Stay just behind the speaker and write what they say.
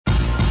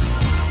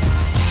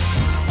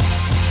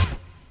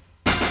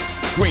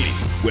Greeny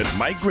with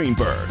Mike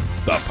Greenberg,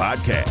 the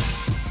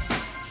podcast.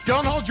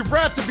 Don't hold your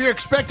breath if you're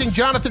expecting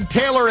Jonathan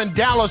Taylor in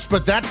Dallas,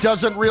 but that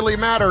doesn't really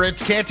matter.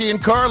 It's Canty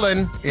and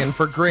Carlin in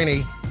for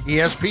Greeny.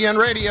 ESPN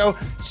Radio,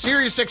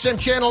 Sirius XM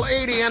Channel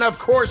 80, and of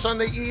course on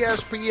the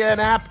ESPN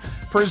app,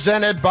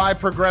 presented by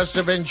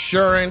Progressive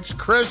Insurance.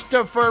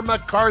 Christopher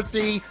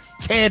McCarthy,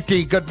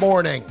 Canty, good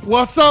morning.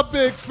 What's up,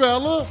 big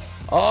fella?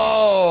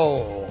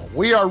 Oh,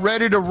 we are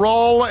ready to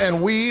roll,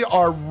 and we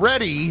are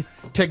ready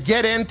to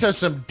get into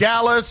some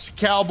Dallas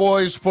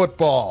Cowboys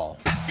football.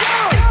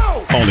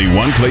 Only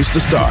one place to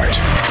start.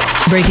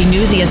 Breaking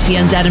news,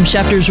 ESPN's Adam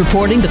Schefter is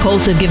reporting the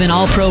Colts have given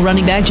All-Pro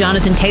running back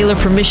Jonathan Taylor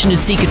permission to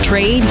seek a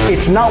trade.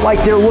 It's not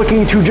like they're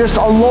looking to just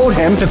unload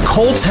him. The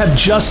Colts have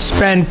just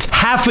spent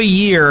half a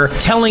year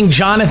telling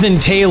Jonathan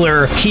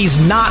Taylor he's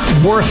not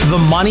worth the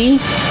money.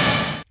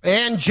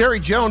 And Jerry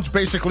Jones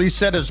basically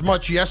said as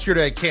much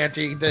yesterday,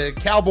 Canty. The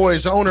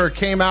Cowboys owner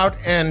came out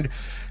and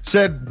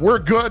said, we're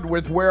good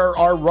with where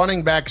our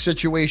running back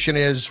situation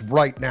is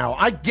right now.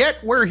 I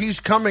get where he's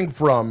coming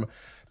from,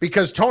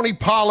 because Tony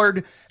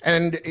Pollard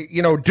and,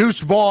 Deuce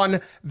Vaughn,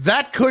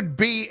 that could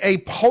be a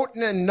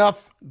potent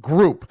enough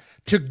group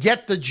to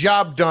get the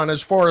job done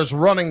as far as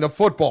running the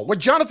football. Would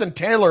Jonathan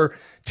Taylor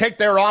take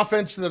their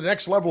offense to the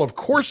next level? Of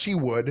course he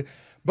would,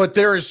 but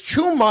there is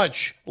too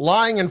much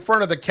lying in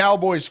front of the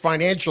Cowboys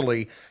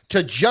financially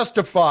to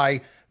justify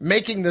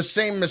making the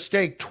same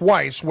mistake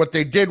twice, what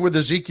they did with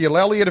Ezekiel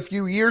Elliott a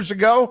few years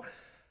ago.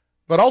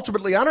 But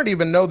ultimately, I don't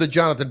even know that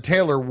Jonathan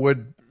Taylor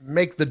would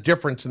make the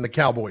difference in the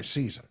Cowboys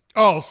season.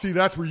 Oh, see,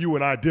 that's where you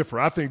and I differ.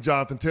 I think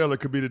Jonathan Taylor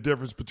could be the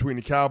difference between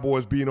the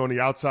Cowboys being on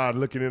the outside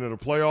looking into the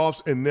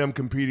playoffs and them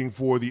competing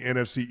for the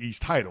NFC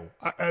East title.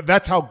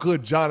 That's how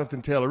good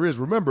Jonathan Taylor is.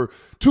 Remember,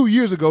 2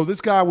 years ago,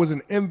 this guy was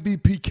an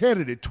MVP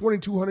candidate,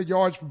 2,200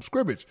 yards from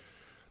scrimmage.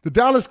 The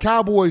Dallas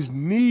Cowboys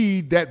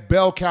need that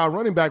bell cow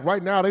running back.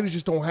 Right now, they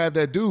just don't have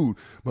that dude.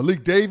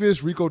 Malik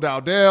Davis, Rico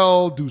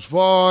Dowdell, Deuce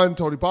Vaughn,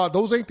 Tony Pollard,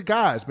 those ain't the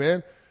guys,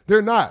 man.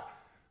 They're not.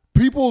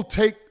 People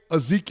take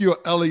Ezekiel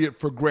Elliott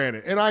for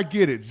granted, and I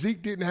get it.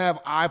 Zeke didn't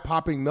have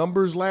eye-popping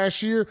numbers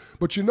last year,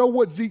 but you know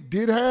what Zeke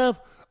did have?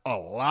 A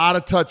lot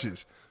of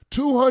touches.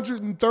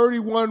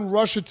 231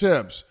 rush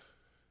attempts.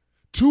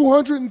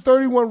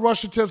 231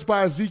 rush attempts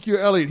by Ezekiel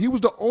Elliott. He was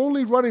the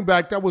only running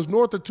back that was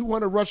north of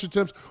 200 rush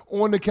attempts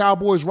on the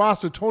Cowboys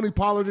roster, Tony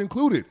Pollard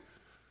included.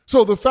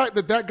 So the fact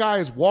that that guy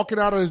is walking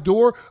out of his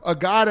door, a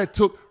guy that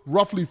took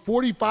roughly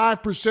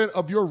 45%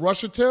 of your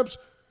rush attempts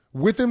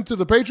with him to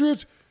the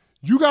Patriots,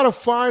 you got to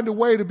find a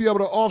way to be able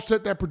to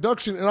offset that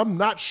production, and I'm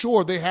not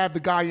sure they have the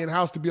guy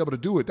in-house to be able to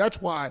do it.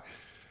 That's why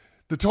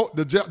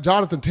the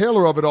Jonathan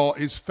Taylor of it all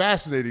is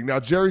fascinating. Now,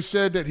 Jerry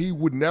said that he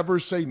would never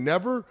say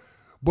never,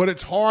 but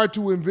it's hard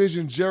to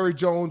envision Jerry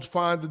Jones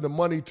finding the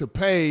money to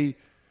pay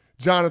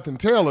Jonathan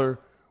Taylor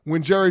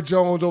when Jerry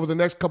Jones over the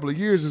next couple of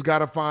years has got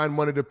to find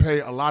money to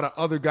pay a lot of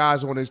other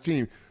guys on his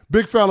team.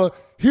 Big fella,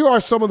 here are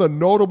some of the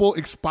notable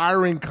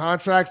expiring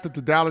contracts that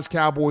the Dallas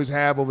Cowboys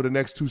have over the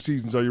next 2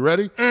 seasons. Are you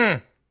ready?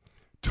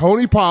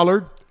 Tony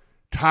Pollard,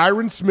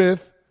 Tyron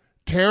Smith,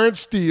 Terrence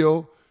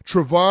Steele,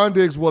 Trevon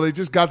Diggs, well, they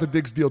just got the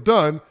Diggs deal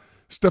done,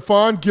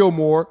 Stephon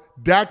Gilmore,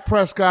 Dak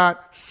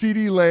Prescott,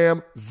 CeeDee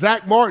Lamb,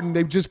 Zach Martin,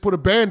 they've just put a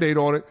Band-Aid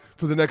on it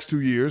for the next 2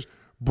 years,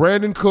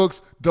 Brandon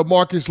Cooks,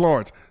 DeMarcus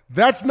Lawrence.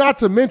 That's not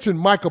to mention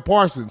Micah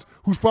Parsons,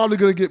 who's probably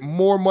going to get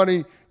more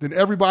money than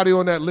everybody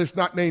on that list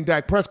not named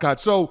Dak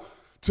Prescott. So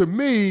to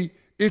me,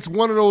 it's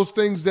one of those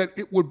things that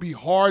it would be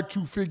hard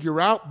to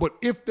figure out, but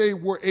if they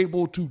were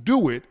able to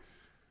do it,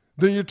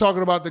 then you're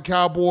talking about the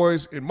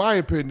Cowboys, in my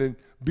opinion,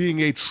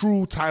 being a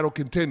true title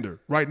contender.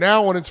 Right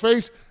now, on its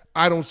face,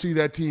 I don't see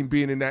that team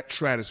being in that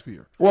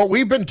stratosphere. Well,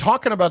 we've been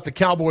talking about the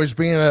Cowboys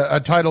being a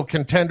title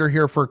contender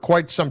here for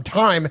quite some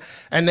time,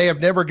 and they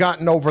have never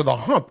gotten over the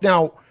hump.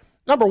 Now,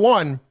 number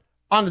one,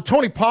 on the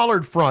Tony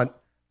Pollard front,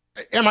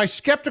 am I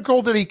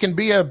skeptical that he can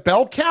be a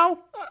bell cow?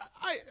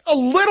 A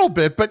little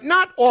bit, but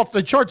not off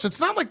the charts. It's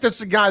not like this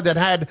is a guy that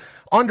had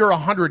under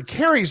 100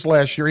 carries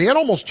last year. He had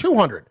almost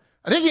 200.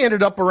 I think he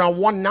ended up around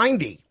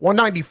 190,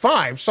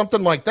 195,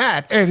 something like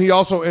that. And he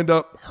also ended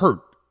up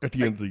hurt at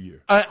the end of the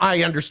year.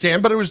 I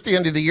understand, but it was the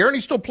end of the year, and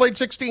he still played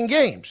 16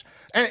 games.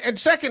 And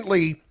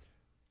secondly,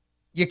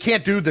 you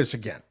can't do this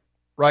again,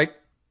 right?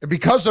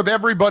 Because of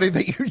everybody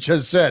that you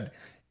just said,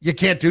 you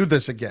can't do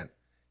this again.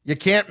 You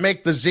can't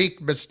make the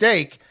Zeke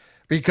mistake,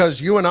 because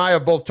you and I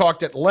have both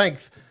talked at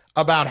length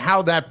about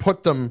how that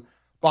put them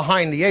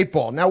behind the eight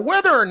ball. Now,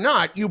 whether or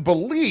not you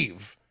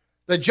believe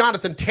that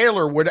Jonathan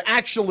Taylor would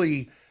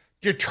actually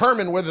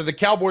determine whether the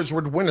Cowboys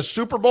would win a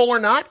Super Bowl or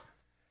not,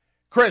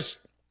 Chris,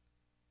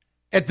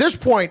 at this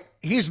point,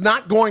 he's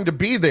not going to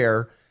be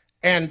there.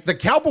 And the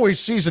Cowboys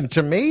season,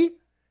 to me,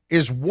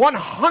 is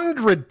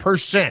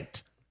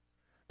 100%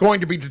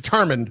 going to be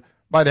determined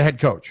by the head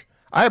coach.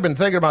 I have been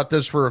thinking about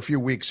this for a few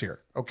weeks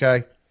here,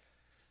 okay?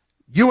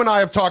 You and I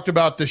have talked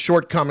about the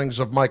shortcomings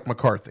of Mike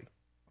McCarthy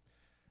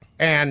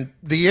and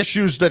the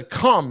issues that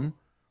come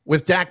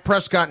with Dak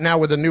Prescott now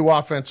with a new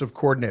offensive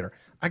coordinator.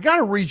 I got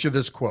to read you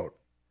this quote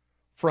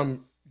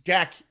from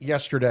Dak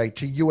yesterday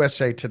to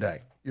USA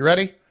Today. You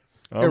ready?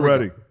 I'm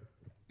ready.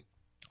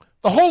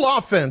 The whole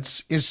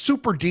offense is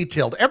super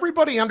detailed.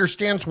 Everybody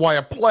understands why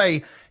a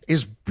play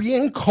is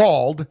being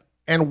called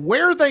and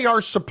where they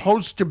are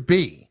supposed to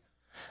be.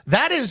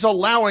 That is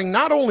allowing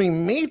not only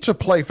me to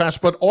play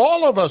fast, but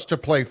all of us to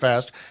play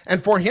fast,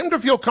 and for him to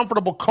feel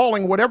comfortable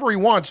calling whatever he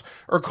wants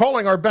or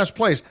calling our best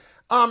plays.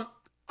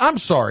 I'm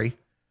sorry.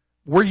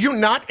 Were you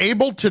not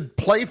able to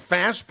play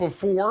fast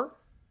before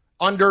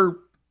under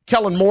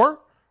Kellen Moore?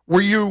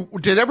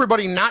 Did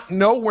everybody not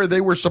know where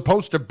they were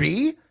supposed to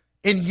be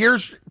in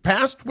years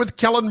past with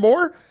Kellen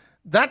Moore?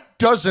 That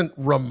doesn't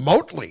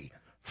remotely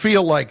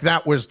feel like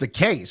that was the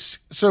case.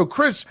 So,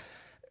 Chris,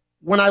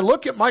 when I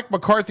look at Mike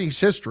McCarthy's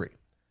history,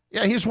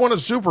 yeah, he's won a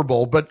Super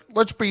Bowl, but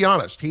let's be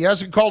honest. He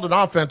hasn't called an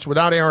offense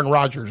without Aaron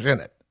Rodgers in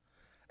it.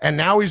 And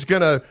now he's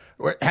going to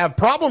have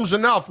problems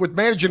enough with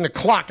managing the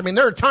clock. I mean,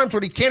 there are times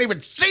when he can't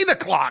even see the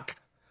clock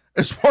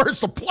as far as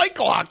the play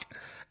clock.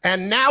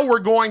 And now we're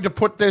going to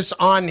put this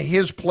on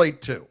his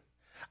plate too.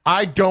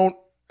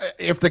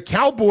 If the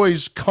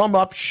Cowboys come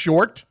up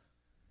short,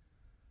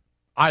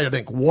 I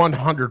think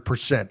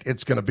 100%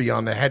 it's going to be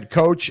on the head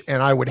coach.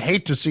 And I would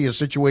hate to see a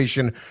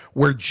situation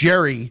where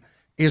Jerry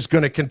is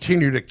going to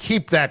continue to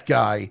keep that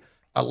guy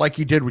like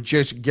he did with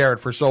Jason Garrett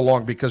for so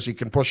long because he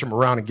can push him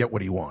around and get what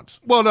he wants.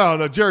 Well,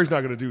 no, Jerry's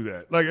not going to do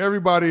that. Like,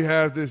 everybody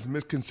has this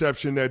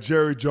misconception that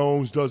Jerry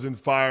Jones doesn't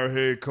fire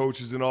head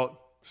coaches and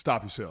all.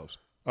 Stop yourselves.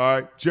 All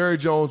right? Jerry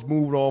Jones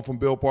moved on from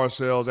Bill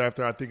Parcells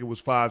after I think it was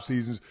 5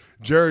 seasons.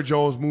 Jerry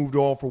Jones moved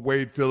on from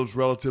Wade Phillips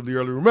relatively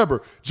early.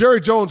 Remember, Jerry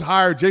Jones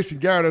hired Jason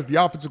Garrett as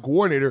the offensive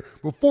coordinator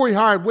before he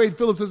hired Wade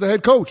Phillips as the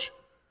head coach.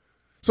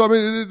 So, I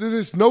mean,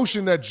 this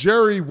notion that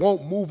Jerry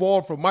won't move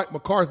on from Mike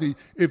McCarthy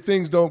if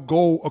things don't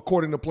go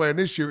according to plan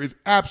this year is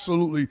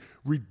absolutely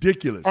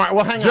ridiculous. All right,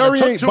 well, hang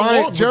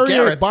on. Jerry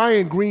ain't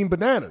buying green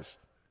bananas.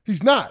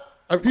 He's not.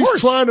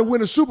 He's trying to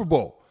win a Super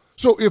Bowl.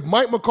 So if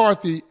Mike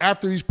McCarthy,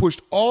 after he's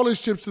pushed all his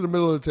chips to the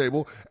middle of the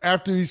table,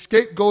 after he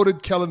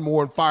scapegoated Kellen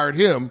Moore and fired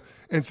him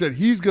and said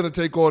he's going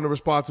to take on the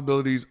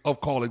responsibilities of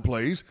calling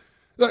plays,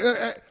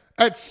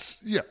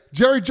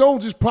 Jerry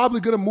Jones is probably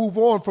going to move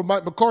on from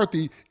Mike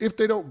McCarthy if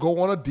they don't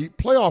go on a deep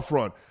playoff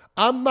run.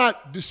 I'm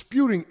not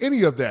disputing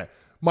any of that.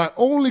 My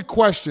only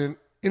question,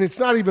 and it's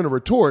not even a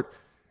retort,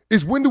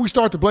 is when do we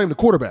start to blame the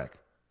quarterback?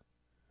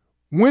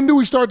 When do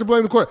we start to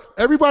blame the quarterback?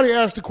 Everybody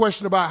asked the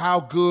question about how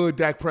good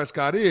Dak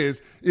Prescott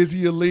is. Is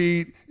he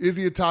elite? Is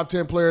he a top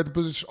 10 player at the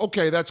position?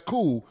 Okay, that's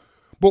cool.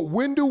 But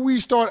when do we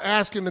start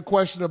asking the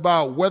question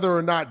about whether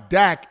or not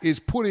Dak is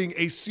putting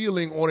a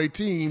ceiling on a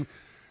team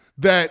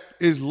that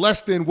is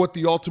less than what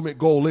the ultimate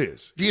goal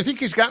is? Do you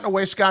think he's gotten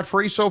away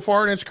scot-free so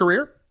far in his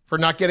career for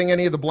not getting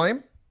any of the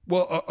blame?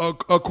 Well,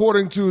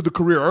 according to the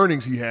career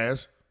earnings he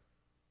has,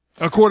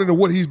 according to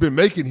what he's been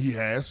making, he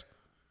has.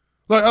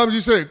 Like I was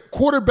just saying,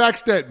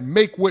 quarterbacks that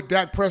make what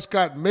Dak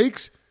Prescott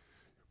makes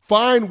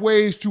find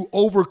ways to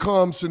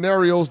overcome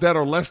scenarios that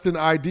are less than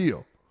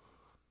ideal.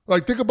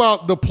 Like, think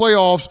about the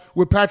playoffs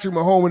with Patrick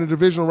Mahomes in the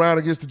divisional round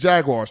against the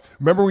Jaguars.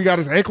 Remember we got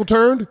his ankle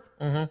turned?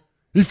 Mm-hmm.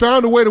 He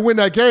found a way to win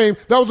that game.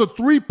 That was a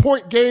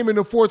 3-point game in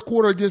the fourth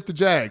quarter against the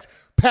Jags.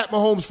 Pat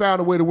Mahomes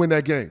found a way to win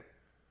that game.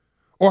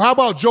 Or how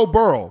about Joe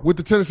Burrow with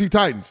the Tennessee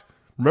Titans?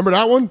 Remember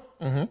that one?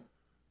 Mm-hmm.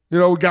 You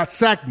know, got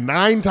sacked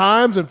 9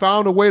 times and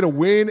found a way to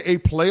win a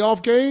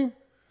playoff game.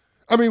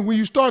 I mean, when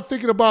you start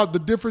thinking about the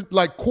different,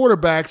 like,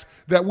 quarterbacks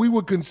that we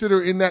would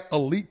consider in that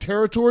elite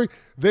territory,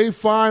 they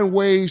find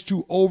ways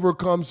to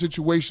overcome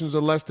situations that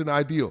are less than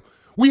ideal.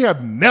 We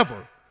have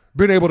never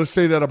been able to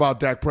say that about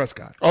Dak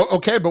Prescott. Oh,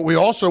 okay, but we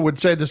also would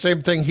say the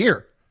same thing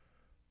here.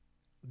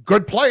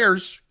 Good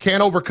players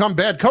can't overcome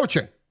bad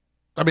coaching.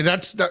 I mean,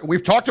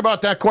 we've talked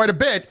about that quite a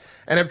bit,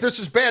 and if this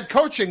is bad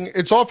coaching,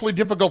 it's awfully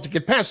difficult to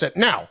get past it.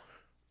 Now,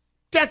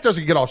 Dak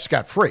doesn't get off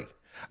scot-free.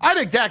 I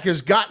think Dak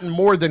has gotten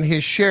more than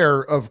his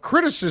share of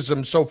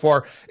criticism so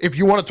far. If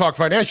you want to talk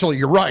financially,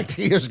 you're right.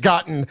 He has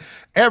gotten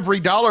every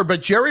dollar,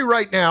 but Jerry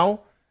right now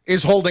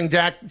is holding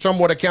Dak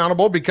somewhat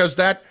accountable because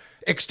that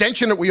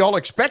extension that we all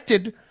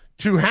expected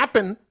to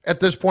happen at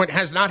this point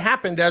has not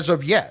happened as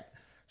of yet.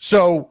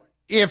 So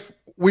if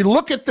we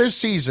look at this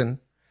season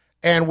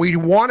and we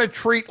want to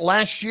treat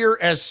last year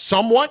as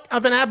somewhat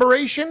of an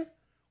aberration,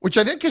 which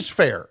I think is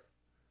fair,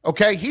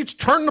 okay, he's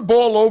turned the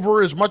ball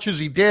over as much as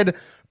he did,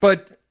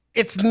 but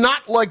it's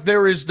not like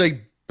there is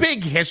the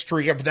big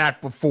history of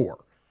that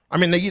before. I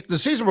mean, the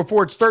season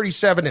before, it's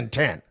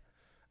 37-10.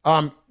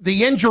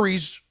 The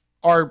injuries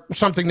are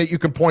something that you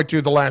can point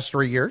to the last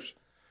 3 years.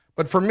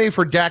 But for me,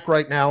 for Dak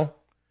right now,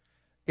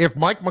 if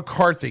Mike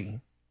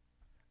McCarthy,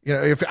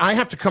 if I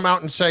have to come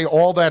out and say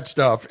all that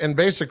stuff, and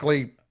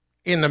basically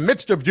in the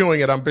midst of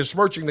doing it, I'm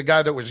besmirching the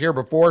guy that was here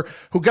before,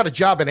 who got a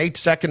job in 8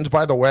 seconds,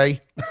 by the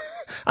way.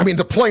 I mean,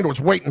 the plane was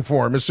waiting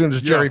for him as soon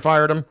as Jerry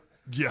fired him.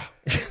 Yeah.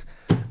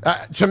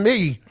 To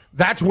me,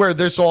 that's where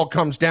this all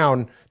comes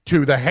down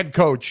to the head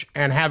coach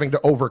and having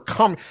to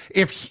overcome.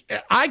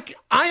 I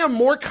am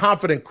more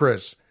confident,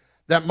 Chris,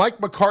 that Mike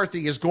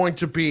McCarthy is going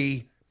to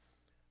be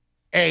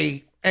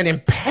an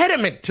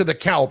impediment to the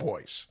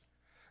Cowboys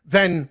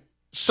than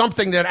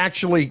something that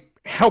actually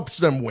helps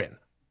them win.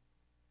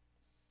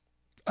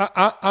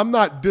 I'm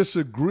not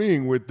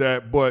disagreeing with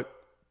that, but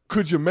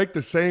could you make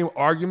the same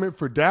argument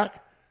for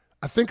Dak?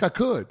 I think I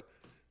could.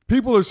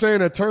 People are saying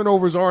that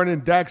turnovers aren't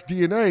in Dak's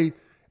DNA,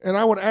 and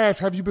I would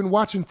ask, have you been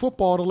watching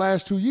football the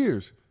last 2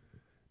 years?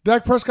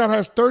 Dak Prescott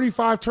has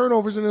 35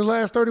 turnovers in his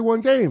last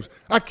 31 games.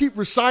 I keep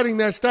reciting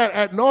that stat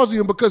ad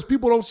nauseum because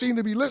people don't seem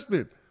to be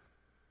listening.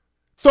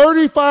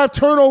 35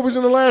 turnovers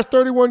in the last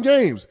 31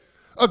 games.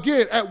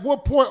 Again, at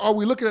what point are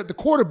we looking at the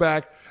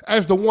quarterback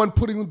as the one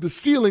putting the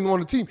ceiling on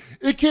the team?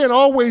 It can't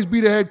always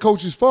be the head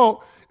coach's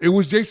fault. It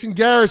was Jason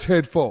Garrett's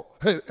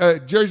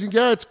Jason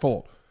Garrett's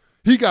fault.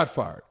 He got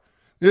fired.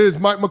 It is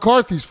Mike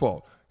McCarthy's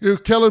fault. It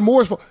was Kellen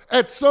Moore's fault.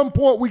 At some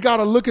point, we got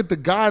to look at the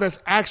guy that's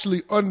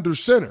actually under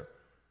center.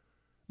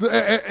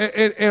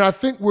 And I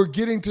think we're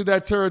getting to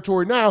that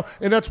territory now,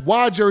 and that's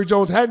why Jerry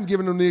Jones hadn't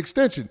given him the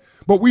extension.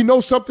 But we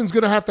know something's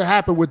going to have to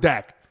happen with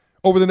Dak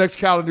over the next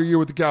calendar year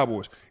with the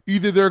Cowboys.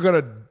 Either they're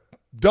going to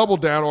double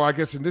down, or I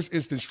guess in this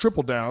instance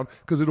triple down,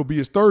 because it'll be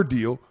his third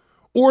deal,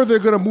 or they're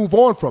going to move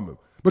on from him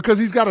because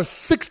he's got a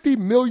 $60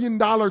 million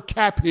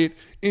cap hit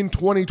in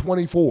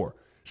 2024.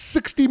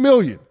 $60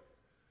 million.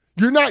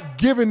 You're not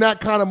giving that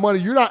kind of money.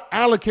 You're not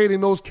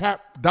allocating those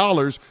cap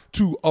dollars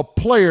to a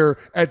player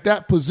at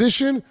that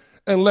position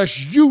unless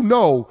you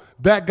know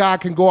that guy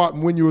can go out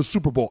and win you a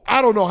Super Bowl.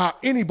 I don't know how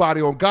anybody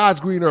on God's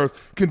green earth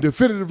can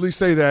definitively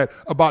say that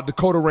about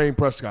Dakota Rain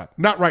Prescott.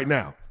 Not right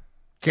now.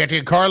 Canty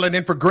and Carlin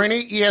in for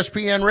Greeny,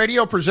 ESPN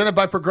Radio, presented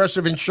by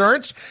Progressive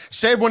Insurance.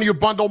 Save when you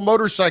bundle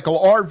motorcycle,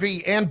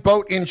 RV, and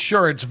boat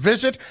insurance.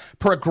 Visit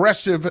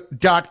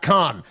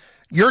Progressive.com.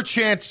 Your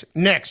chance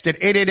next at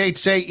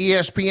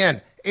 888-SAY-ESPN,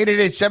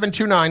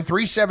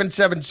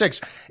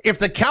 888-729-3776. If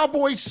the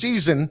Cowboys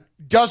season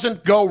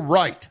doesn't go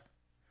right,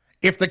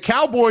 if the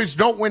Cowboys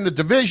don't win the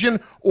division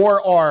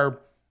or are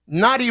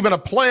not even a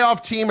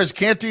playoff team, as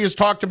Canty has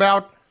talked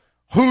about,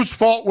 whose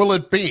fault will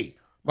it be?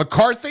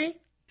 McCarthy,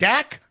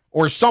 Dak,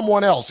 or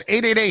someone else?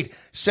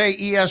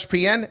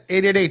 888-SAY-ESPN,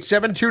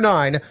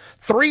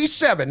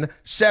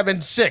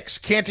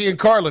 888-729-3776. Canty and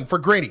Carlin for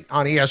Greeny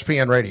on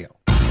ESPN Radio.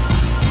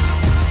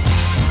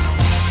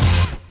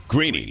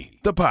 Greeny,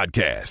 the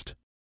podcast.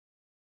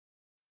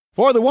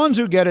 For the ones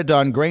who get it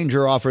done,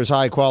 Grainger offers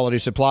high-quality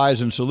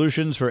supplies and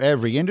solutions for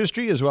every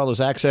industry, as well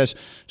as access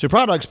to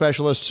product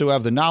specialists who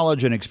have the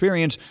knowledge and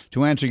experience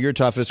to answer your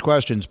toughest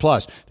questions.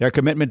 Plus, their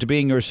commitment to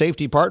being your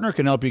safety partner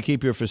can help you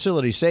keep your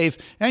facility safe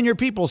and your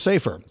people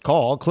safer.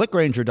 Call,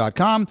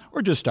 clickgrainger.com,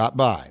 or just stop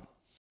by.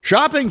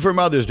 Shopping for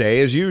Mother's Day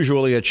is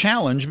usually a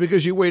challenge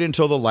because you wait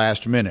until the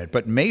last minute,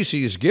 but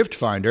Macy's Gift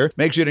Finder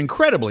makes it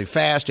incredibly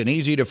fast and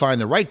easy to find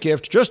the right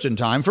gift just in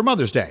time for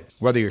Mother's Day.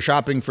 Whether you're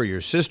shopping for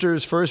your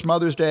sister's first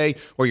Mother's Day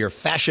or your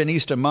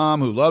fashionista mom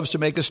who loves to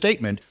make a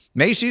statement,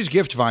 Macy's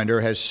Gift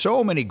Finder has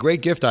so many great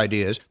gift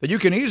ideas that you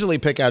can easily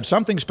pick out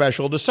something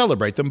special to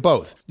celebrate them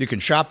both. You can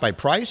shop by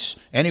price,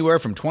 anywhere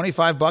from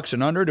 $25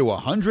 and under to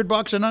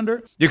 $100 and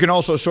under. You can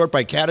also sort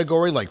by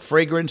category like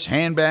fragrance,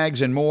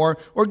 handbags, and more,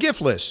 or gift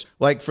lists,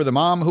 like for the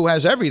mom who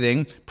has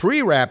everything,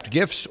 pre-wrapped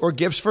gifts or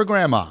gifts for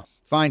grandma.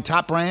 Find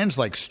top brands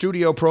like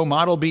Studio Pro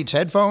Model Beats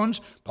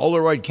headphones,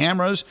 Polaroid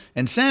cameras,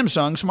 and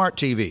Samsung smart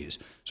TVs.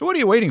 So what are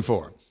you waiting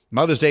for?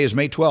 Mother's Day is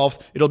May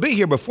 12th. It'll be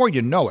here before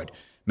you know it.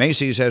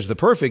 Macy's has the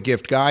perfect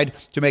gift guide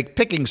to make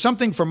picking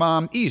something for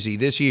mom easy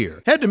this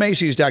year. Head to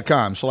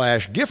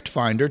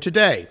Macys.com/giftfinder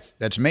today.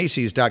 That's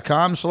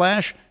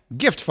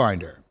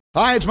Macys.com/giftfinder.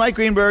 Hi, it's Mike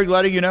Greenberg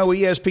letting you know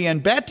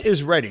ESPN Bet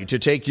is ready to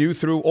take you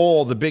through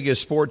all the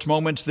biggest sports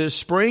moments this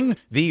spring.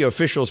 The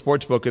official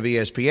sportsbook of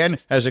ESPN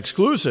has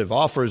exclusive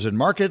offers and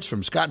markets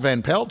from Scott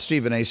Van Pelt,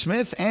 Stephen A.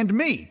 Smith, and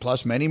me,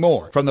 plus many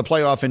more. From the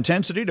playoff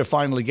intensity to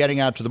finally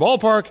getting out to the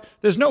ballpark,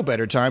 there's no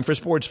better time for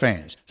sports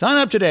fans. Sign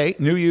up today.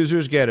 New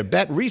users get a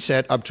bet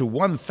reset up to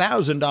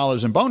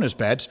 $1,000 in bonus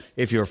bets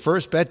if your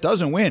first bet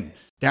doesn't win.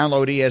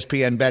 Download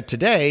ESPN Bet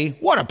today.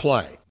 What a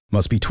play.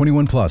 Must be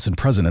 21 plus and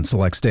present in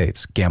select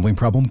states. Gambling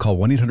problem? Call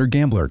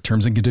 1-800-GAMBLER.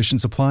 Terms and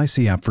conditions apply.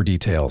 See app for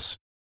details.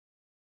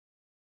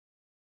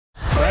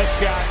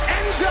 Prescott,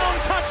 end zone,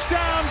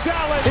 touchdown,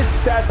 Dallas. His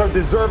stats are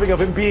deserving of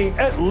him being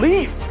at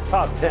least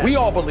top 10. We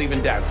all believe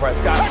in Dak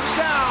Prescott.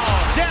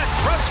 Touchdown, Dak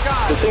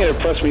Prescott. The thing that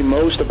impressed me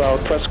most about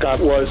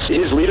Prescott was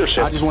his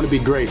leadership. I just want to be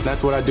great.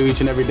 That's what I do each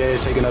and every day,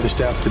 to take another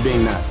step to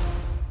being that.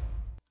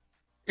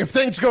 If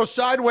things go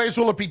sideways,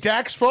 will it be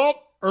Dak's fault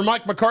or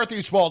Mike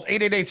McCarthy's fault?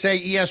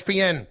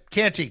 888-SAY-ESPN.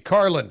 Canty,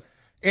 Carlin,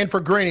 in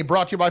for Greeny.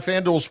 Brought to you by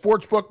FanDuel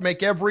Sportsbook.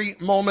 Make every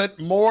moment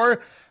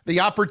more.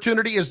 The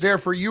opportunity is there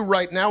for you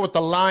right now with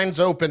the lines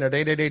open at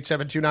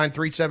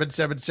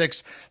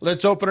 888-729-3776.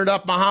 Let's open it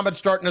up. Muhammad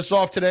starting us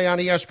off today on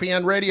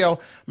ESPN Radio.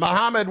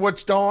 Muhammad,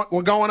 what's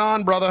going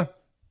on, brother?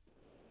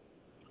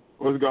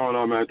 What's going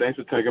on, man? Thanks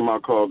for taking my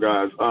call,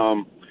 guys.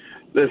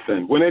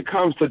 Listen, when it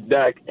comes to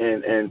Dak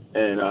and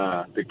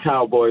the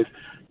Cowboys,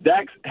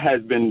 Dak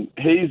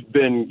he's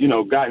been,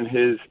 gotten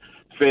his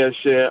fair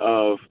share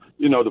of,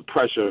 the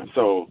pressure.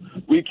 So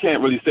we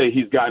can't really say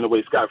he's gotten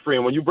away scot-free.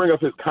 And when you bring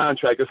up his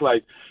contract, it's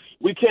like,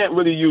 we can't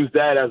really use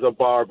that as a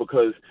bar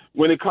because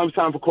when it comes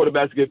time for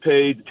quarterbacks to get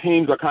paid, the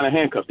teams are kind of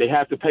handcuffed. They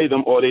have to pay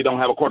them or they don't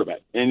have a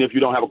quarterback. And if you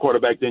don't have a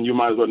quarterback, then you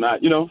might as well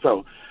not,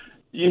 so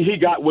he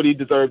got what he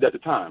deserved at the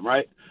time,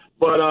 right?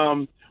 But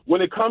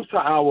when it comes to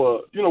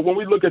our, when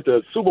we look at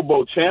the Super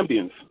Bowl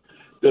champions,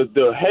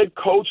 the head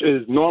coach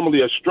is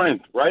normally a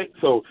strength, right?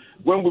 So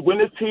when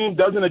this team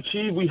doesn't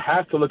achieve, we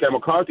have to look at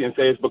McCarthy and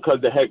say it's because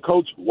the head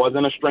coach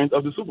wasn't a strength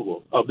of the Super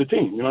Bowl, of the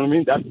team. You know what I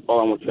mean? That's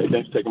all I want to say.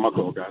 Thanks for taking my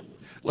call, guys.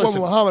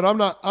 Listen, well,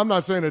 Muhammad, I'm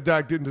not saying that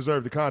Dak didn't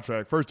deserve the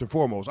contract. First and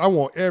foremost, I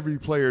want every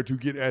player to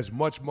get as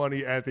much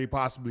money as they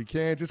possibly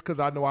can, just because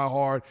I know how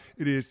hard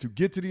it is to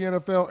get to the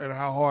NFL and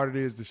how hard it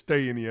is to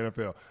stay in the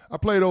NFL. I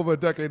played over a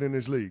decade in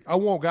this league. I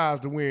want guys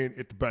to win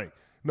at the bank.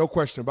 No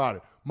question about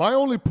it. My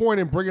only point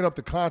in bringing up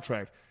the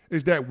contract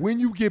is that when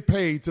you get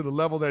paid to the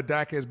level that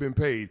Dak has been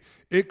paid,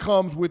 it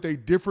comes with a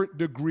different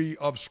degree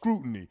of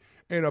scrutiny.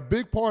 And a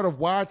big part of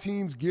why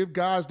teams give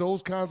guys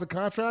those kinds of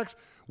contracts,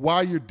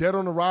 why you're dead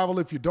on arrival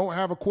if you don't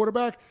have a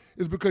quarterback,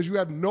 is because you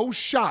have no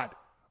shot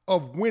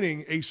of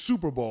winning a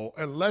Super Bowl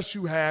unless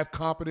you have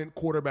competent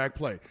quarterback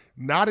play.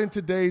 Not in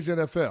today's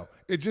NFL.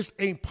 It just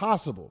ain't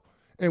possible.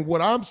 And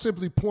what I'm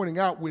simply pointing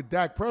out with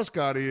Dak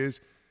Prescott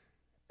is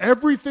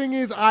everything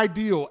is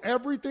ideal.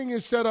 Everything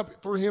is set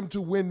up for him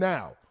to win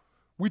now.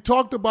 We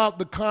talked about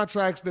the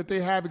contracts that they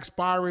have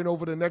expiring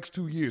over the next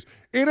 2 years.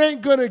 It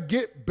ain't going to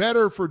get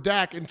better for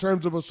Dak in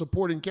terms of a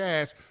supporting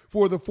cast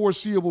for the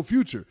foreseeable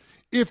future.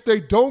 If they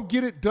don't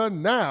get it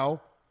done now,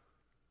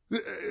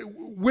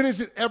 when is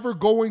it ever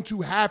going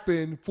to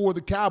happen for the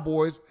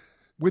Cowboys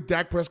with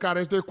Dak Prescott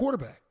as their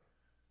quarterback?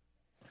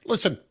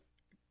 Listen,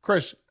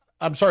 Chris,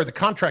 I'm sorry, the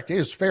contract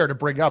is fair to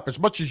bring up. As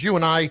much as you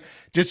and I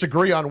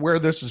disagree on where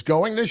this is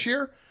going this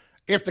year,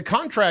 if the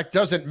contract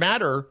doesn't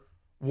matter,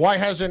 why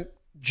hasn't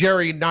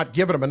Jerry not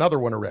given him another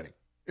one already?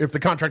 If the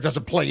contract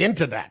doesn't play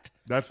into that,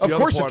 that's the other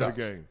part of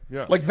the game.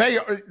 Yeah, like they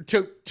are,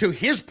 to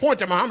his point,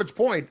 to Muhammad's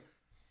point,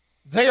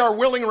 they are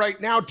willing right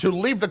now to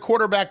leave the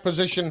quarterback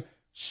position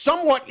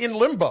somewhat in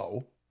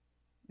limbo,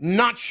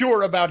 not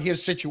sure about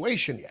his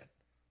situation yet.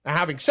 Now,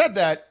 having said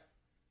that,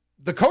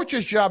 the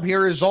coach's job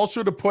here is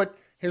also to put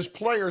his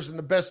players in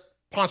the best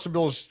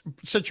possible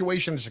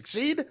situation to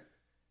succeed,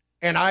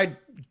 and I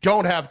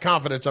don't have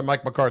confidence that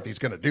Mike McCarthy's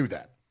going to do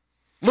that.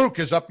 Luke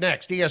is up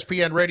next,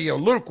 ESPN Radio.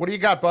 Luke, what do you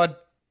got, bud?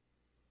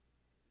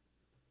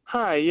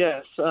 Hi,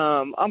 yes.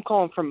 I'm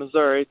calling from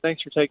Missouri.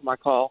 Thanks for taking my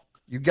call.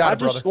 You got it,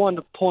 brother. I just wanted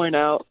to point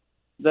out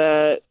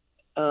that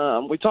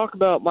we talk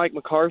about Mike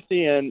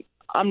McCarthy, and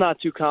I'm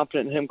not too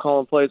confident in him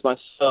calling plays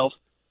myself,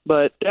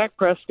 but Dak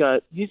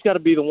Prescott, he's got to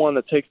be the one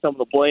that takes some of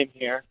the blame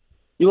here.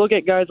 You look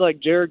at guys like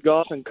Jared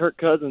Goff and Kirk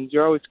Cousins,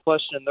 you're always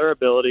questioning their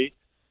ability.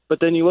 But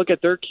then you look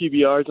at their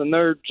QBRs, and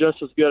they're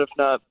just as good, if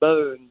not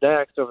better, than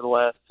Dak's over the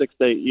last 6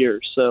 to 8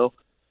 years. So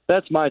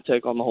that's my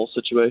take on the whole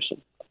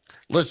situation.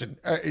 Listen,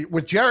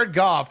 with Jared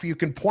Goff, you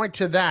can point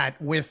to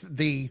that with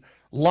the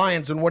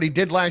Lions and what he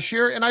did last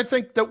year, and I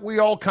think that we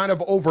all kind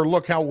of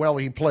overlook how well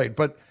he played.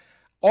 But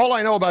all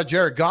I know about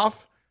Jared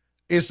Goff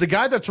is the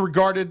guy that's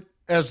regarded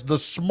as the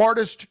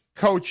smartest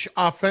coach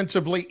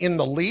offensively in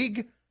the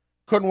league.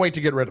 Couldn't wait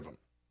to get rid of him.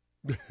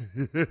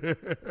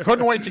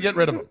 Couldn't wait to get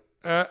rid of him.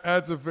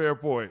 That's a fair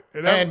point.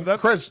 And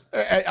Chris,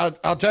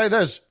 I'll tell you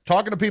this,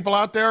 talking to people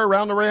out there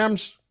around the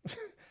Rams,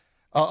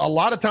 a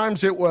lot of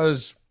times it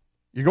was,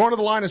 you're going to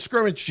the line of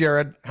scrimmage,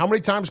 Jared. How many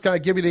times can I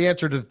give you the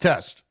answer to the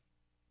test?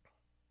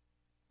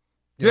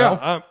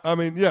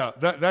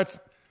 That's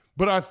 –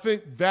 but I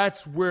think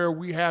that's where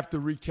we have to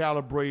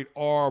recalibrate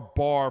our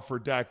bar for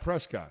Dak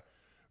Prescott,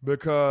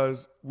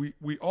 because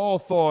we all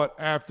thought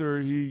after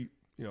he,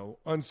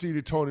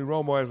 unseated Tony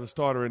Romo as a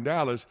starter in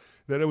Dallas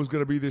that it was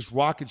going to be this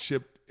rocket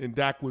ship and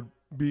Dak would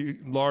be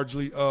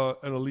largely an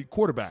elite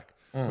quarterback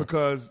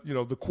because,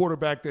 the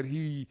quarterback that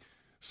he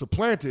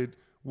supplanted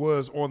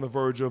was on the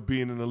verge of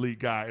being an elite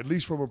guy, at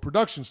least from a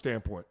production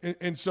standpoint.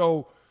 And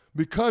so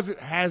because it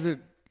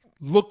hasn't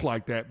looked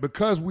like that,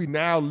 because we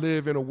now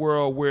live in a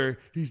world where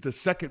he's the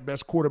second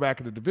best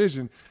quarterback in the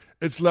division,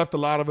 it's left a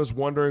lot of us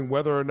wondering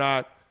whether or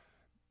not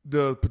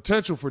the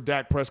potential for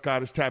Dak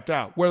Prescott is tapped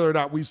out, whether or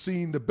not we've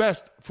seen the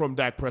best from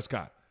Dak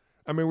Prescott.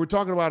 I mean, we're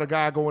talking about a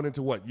guy going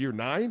into year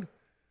 9?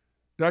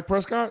 Dak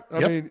Prescott? I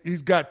mean,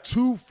 he's got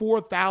 2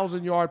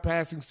 4,000-yard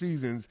passing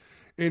seasons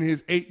in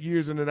his 8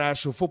 years in the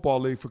National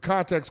Football League. For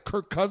context,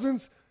 Kirk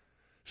Cousins,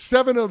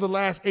 7 of the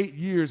last 8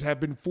 years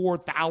have been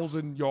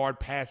 4,000-yard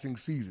passing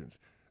seasons.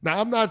 Now,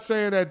 I'm not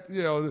saying that,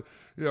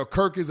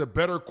 Kirk is a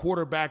better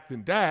quarterback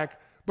than Dak,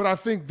 but I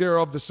think they're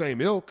of the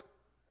same ilk.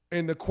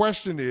 And the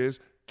question is,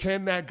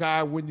 can that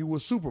guy win you a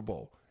Super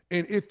Bowl?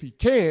 And if he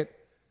can't,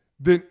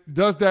 then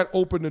does that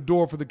open the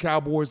door for the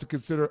Cowboys to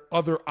consider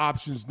other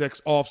options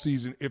next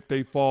offseason if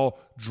they fall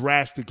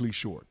drastically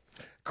short?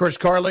 Chris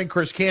Carlin,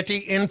 Chris Canty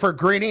in for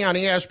Greeny on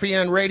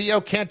ESPN Radio.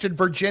 Kent in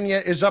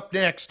Virginia is up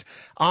next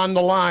on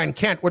the line.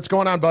 Kent, what's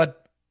going on, bud?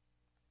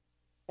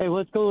 Hey,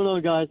 what's going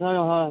on, guys?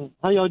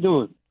 How y'all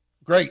doing?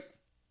 Great.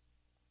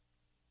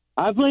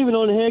 I blame it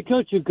on the head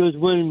coach because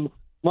when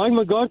Mike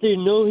McCarthy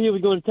knew he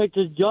was going to take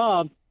this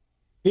job,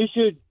 he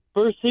should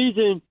first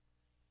season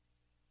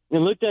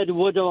and looked at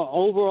what the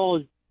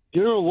overall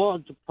general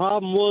what the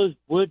problem was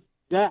with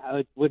Dak,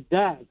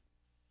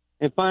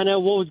 and find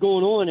out what was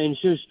going on and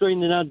should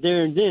straighten it out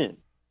there and then.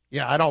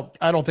 Yeah, I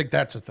don't think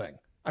that's a thing.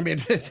 I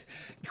mean,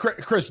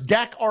 Chris,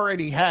 Dak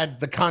already had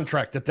the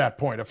contract at that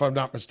point, if I'm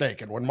not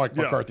mistaken, when Mike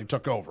McCarthy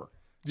took over.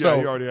 Yeah, so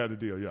he already had the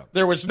deal, yeah.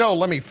 There was no,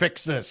 let me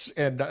fix this,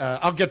 and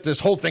I'll get this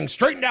whole thing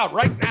straightened out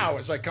right now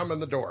as I come in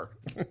the door.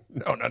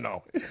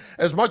 No.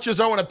 As much as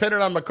I want to pin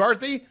it on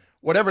McCarthy,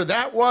 whatever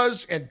that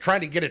was, and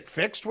trying to get it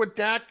fixed with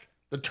Dak,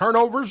 the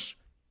turnovers,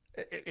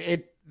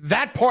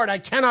 that part I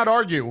cannot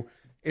argue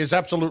is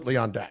absolutely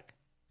on Dak.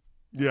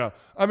 Yeah.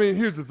 I mean,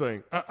 here's the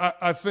thing.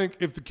 I think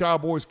if the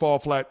Cowboys fall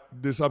flat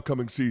this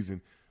upcoming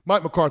season,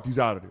 Mike McCarthy's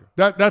out of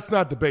there. That's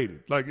not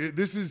debated.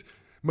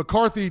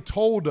 McCarthy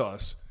told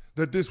us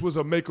that this was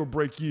a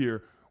make-or-break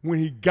year when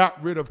he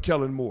got rid of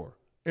Kellen Moore.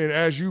 And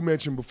as you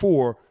mentioned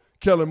before,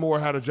 Kellen Moore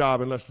had a job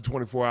in less than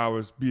 24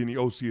 hours being the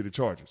OC of the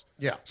Chargers.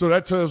 Yeah. So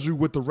that tells you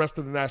what the rest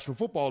of the National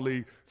Football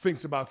League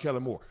thinks about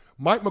Kellen Moore.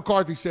 Mike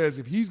McCarthy says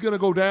if he's going to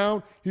go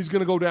down, he's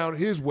going to go down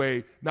his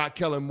way, not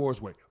Kellen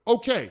Moore's way.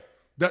 Okay,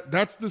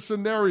 that's the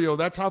scenario.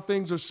 That's how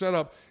things are set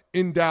up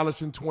in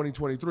Dallas in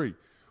 2023.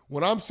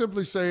 What I'm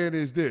simply saying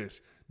is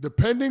this.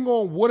 Depending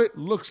on what it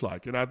looks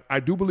like, and I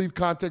do believe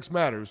context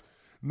matters,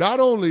 not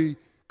only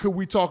could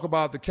we talk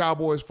about the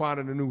Cowboys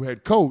finding a new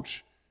head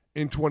coach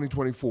in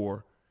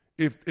 2024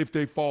 if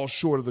they fall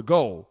short of the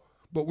goal,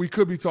 but we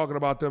could be talking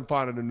about them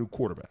finding a new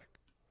quarterback.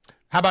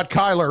 How about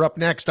Kyler up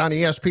next on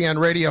ESPN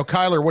Radio?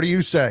 Kyler, what do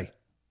you say?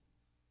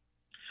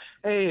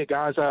 Hey,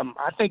 guys, I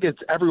think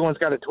everyone's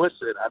got it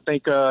twisted. I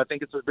think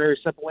it's a very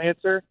simple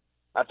answer.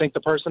 I think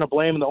the person to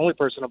blame and the only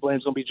person to blame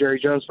is going to be Jerry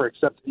Jones for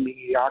accepting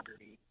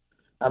mediocrity.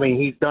 I mean,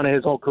 he's done it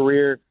his whole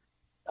career.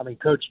 I mean,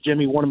 Coach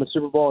Jimmy won him a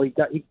Super Bowl. He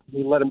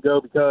let him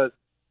go because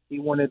he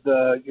wanted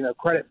the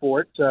credit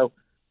for it. So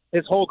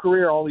his whole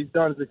career, all he's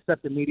done is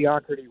accepted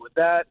mediocrity with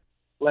that,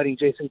 letting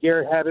Jason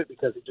Garrett have it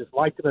because he just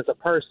liked him as a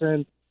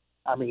person.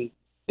 I mean,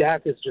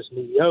 Dak is just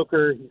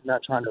mediocre. He's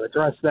not trying to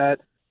address that.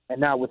 And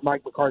now with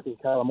Mike McCarthy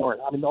and Kellen Moore,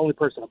 I mean, the only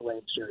person to blame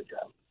is Jerry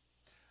Jones.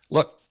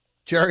 Look,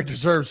 Jerry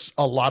deserves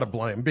a lot of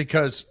blame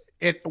because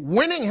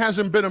winning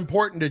hasn't been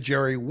important to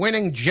Jerry.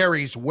 Winning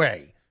Jerry's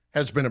way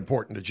has been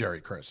important to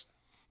Jerry, Chris.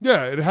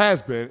 Yeah, it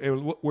has been,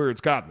 and where it's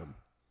gotten them.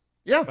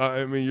 Yeah.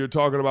 I mean, you're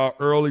talking about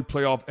early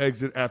playoff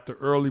exit after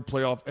early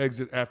playoff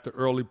exit after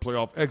early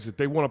playoff exit.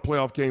 They won a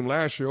playoff game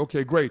last year.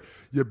 Okay, great.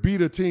 You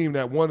beat a team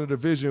that won a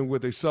division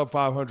with a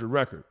sub-500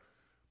 record.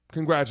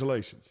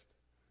 Congratulations.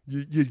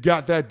 You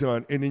got that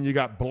done, and then you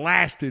got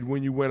blasted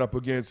when you went up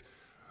against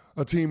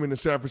a team in the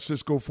San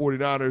Francisco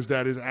 49ers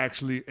that is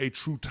actually a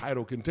true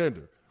title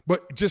contender.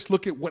 But just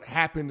look at what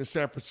happened to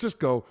San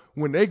Francisco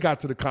when they got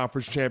to the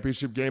conference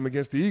championship game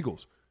against the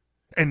Eagles.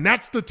 And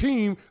that's the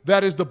team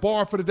that is the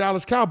bar for the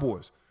Dallas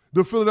Cowboys,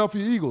 the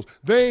Philadelphia Eagles.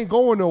 They ain't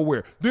going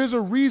nowhere. There's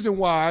a reason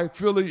why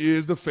Philly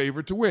is the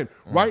favorite to win.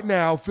 Right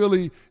now,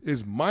 Philly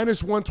is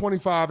minus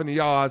 125 in the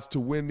odds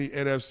to win the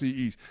NFC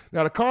East.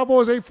 Now, the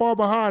Cowboys ain't far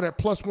behind at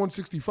plus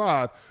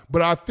 165,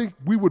 but I think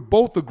we would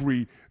both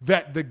agree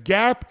that the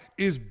gap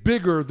is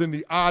bigger than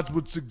the odds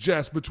would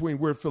suggest between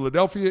where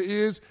Philadelphia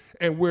is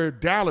and where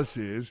Dallas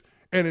is.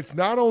 And it's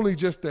not only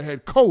just the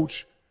head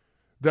coach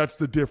that's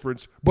the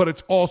difference, but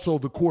it's also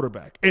the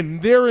quarterback.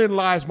 And therein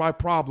lies my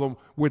problem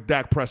with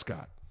Dak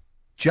Prescott.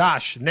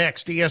 Josh,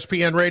 next,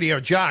 ESPN Radio.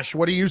 Josh,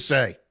 what do you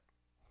say?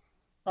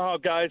 Oh,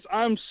 guys,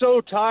 I'm so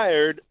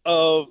tired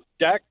of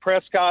Dak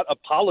Prescott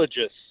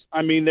apologists.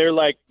 I mean, they're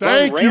like...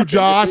 Thank you,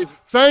 Josh.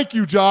 Thank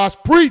you, Josh.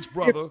 Preach,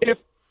 brother.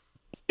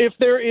 If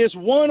there is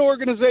one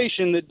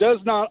organization that does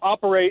not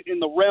operate in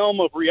the realm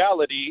of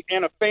reality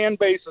and a fan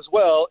base as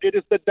well, it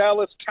is the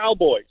Dallas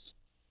Cowboys.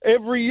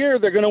 Every year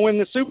they're going to win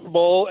the Super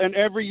Bowl, and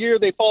every year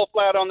they fall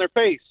flat on their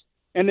face.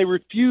 And they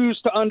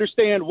refuse to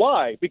understand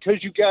why,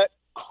 because you got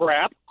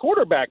crap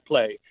quarterback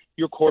play.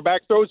 Your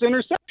quarterback throws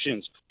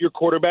interceptions. Your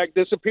quarterback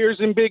disappears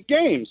in big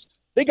games.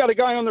 They got a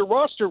guy on their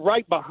roster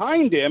right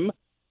behind him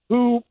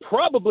who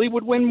probably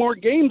would win more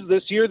games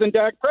this year than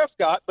Dak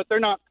Prescott, but they're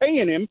not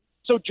paying him,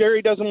 so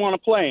Jerry doesn't want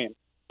to play him.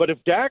 But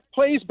if Dak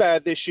plays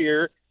bad this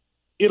year,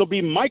 it'll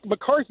be Mike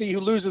McCarthy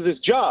who loses his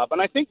job.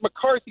 And I think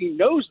McCarthy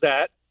knows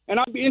that. And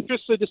I'd be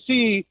interested to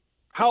see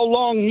how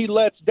long he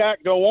lets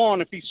Dak go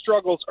on if he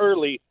struggles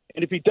early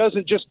and if he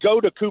doesn't just go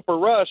to Cooper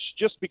Rush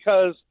just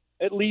because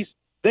at least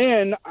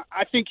then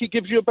I think he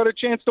gives you a better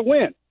chance to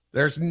win.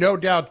 There's no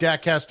doubt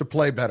Dak has to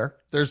play better.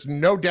 There's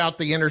no doubt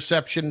the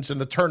interceptions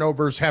and the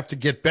turnovers have to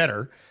get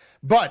better.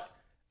 But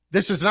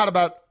this is not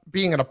about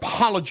being an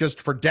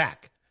apologist for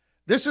Dak.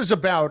 This is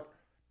about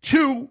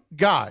two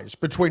guys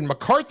between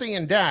McCarthy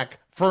and Dak,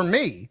 for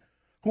me,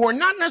 who are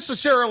not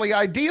necessarily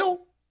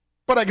ideal,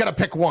 but I got to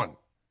pick one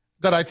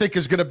that I think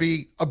is going to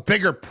be a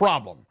bigger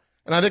problem.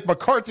 And I think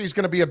McCarthy's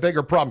going to be a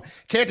bigger problem.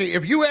 Canty,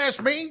 if you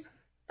ask me,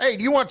 hey,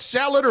 do you want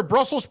salad or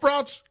Brussels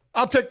sprouts?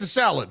 I'll take the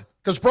salad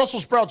because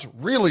Brussels sprouts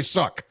really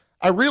suck.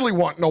 I really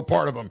want no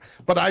part of them.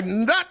 But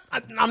I'm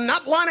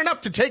not lining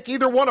up to take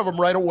either one of them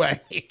right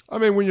away. I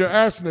mean, when you're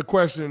asking the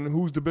question,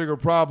 who's the bigger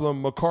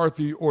problem,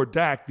 McCarthy or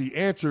Dak, the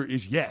answer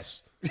is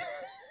yes.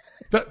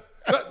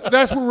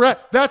 That's where we're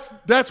at.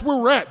 That's where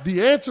we're at.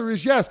 The answer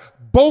is yes.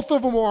 Both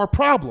of them are a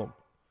problem.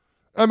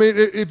 I mean,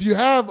 if you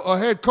have a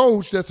head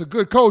coach that's a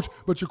good coach,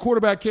 but your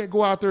quarterback can't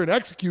go out there and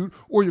execute,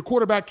 or your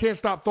quarterback can't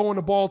stop throwing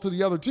the ball to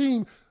the other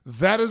team,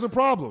 that is a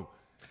problem.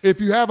 If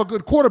you have a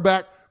good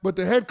quarterback, but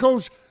the head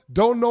coach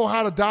don't know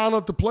how to dial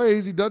up the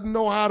plays, he doesn't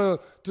know how to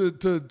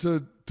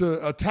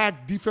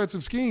attack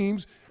defensive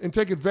schemes and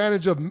take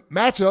advantage of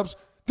matchups,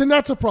 then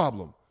that's a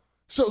problem.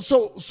 So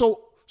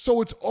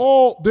it's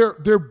all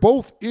they're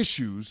both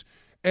issues,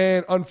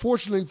 and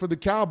unfortunately for the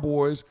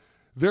Cowboys,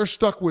 they're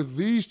stuck with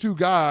these two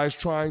guys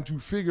trying to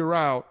figure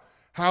out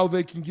how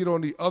they can get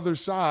on the other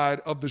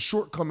side of the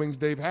shortcomings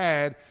they've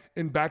had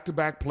in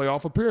back-to-back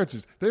playoff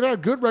appearances. They've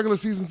had good regular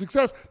season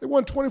success. They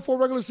won 24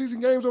 regular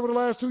season games over the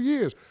last 2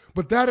 years.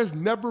 But that has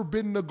never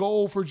been the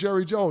goal for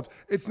Jerry Jones.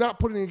 It's not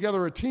putting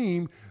together a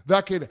team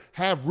that can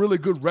have really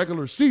good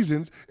regular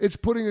seasons. It's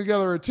putting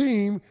together a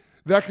team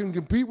that can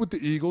compete with the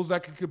Eagles,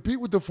 that can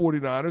compete with the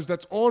 49ers,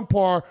 that's on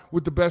par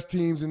with the best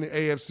teams in the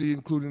AFC,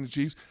 including the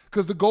Chiefs,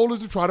 because the goal is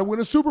to try to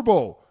win a Super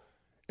Bowl.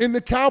 And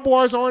the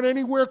Cowboys aren't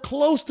anywhere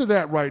close to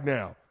that right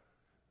now,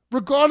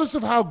 regardless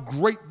of how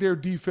great their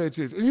defense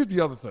is. And here's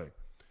the other thing.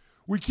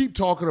 We keep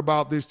talking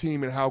about this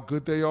team and how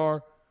good they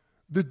are.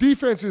 The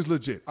defense is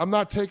legit. I'm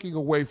not taking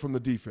away from the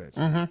defense.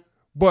 Mm-hmm.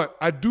 But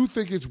I do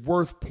think it's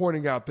worth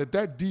pointing out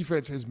that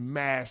defense has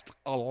masked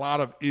a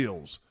lot of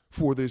ills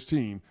for this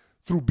team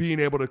through being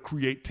able to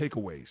create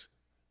takeaways.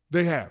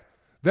 They have.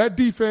 That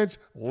defense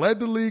led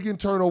the league in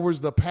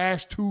turnovers the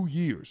past 2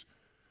 years.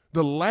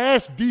 The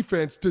last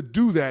defense to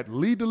do that,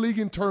 lead the league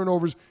in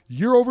turnovers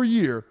year over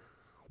year,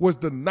 was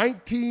the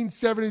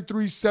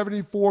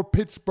 1973-74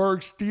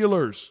 Pittsburgh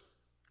Steelers.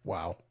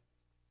 Wow.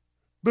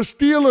 The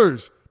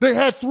Steelers. They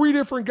had 3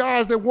 different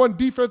guys that won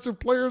Defensive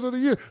Players of the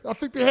Year. I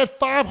think they had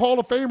 5 Hall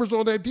of Famers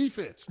on that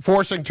defense.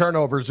 Forcing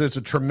turnovers is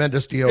a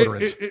tremendous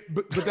deodorant.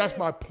 But that's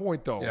my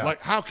point, though. Yeah. Like,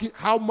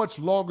 how much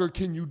longer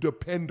can you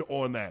depend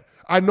on that?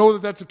 I know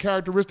that that's a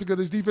characteristic of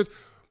this defense,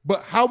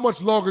 but how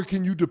much longer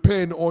can you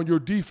depend on your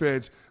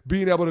defense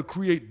being able to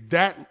create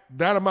that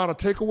amount of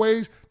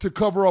takeaways to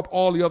cover up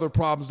all the other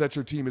problems that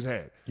your team has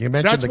had?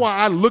 That's why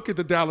I look at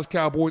the Dallas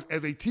Cowboys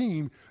as a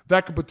team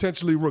that could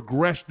potentially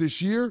regress this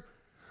year,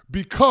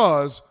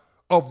 because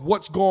of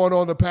what's going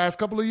on the past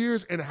couple of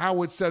years and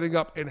how it's setting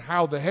up and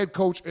how the head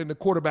coach and the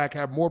quarterback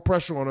have more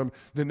pressure on them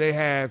than they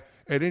have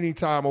at any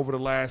time over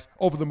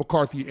the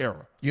McCarthy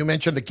era. You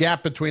mentioned the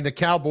gap between the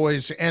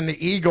Cowboys and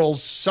the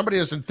Eagles. Somebody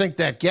doesn't think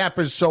that gap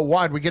is so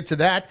wide. We get to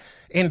that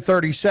in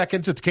 30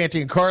 seconds. It's Canty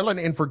and Carlin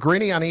in for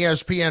Greeny on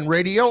ESPN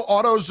Radio.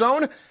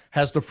 AutoZone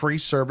has the free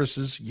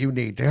services you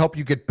need to help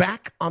you get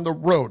back on the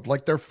road,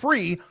 like their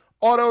free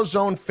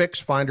AutoZone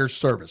Fix Finder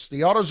service.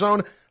 The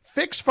AutoZone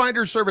Fix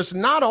Finder service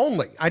not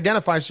only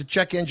identifies the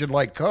check engine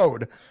light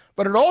code,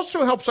 but it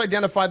also helps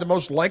identify the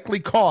most likely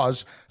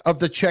cause of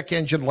the check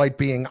engine light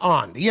being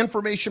on. The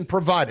information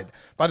provided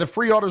by the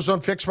free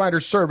AutoZone Fix Finder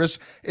service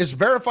is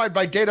verified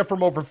by data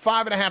from over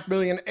 5.5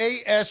 million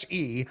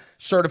ASE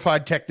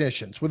certified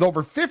technicians. With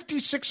over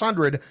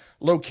 5,600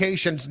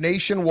 locations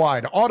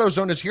nationwide,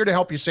 AutoZone is here to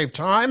help you save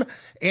time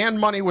and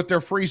money with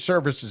their free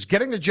services.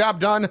 Getting the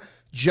job done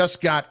just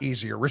got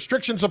easier.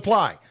 Restrictions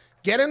apply.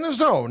 Get in the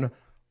zone.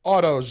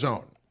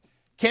 AutoZone.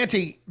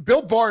 Canty,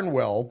 Bill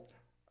Barnwell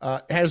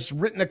has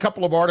written a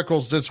couple of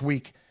articles this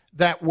week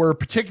that were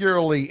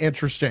particularly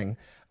interesting.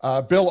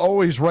 Bill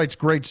always writes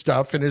great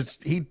stuff, and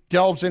he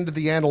delves into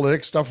the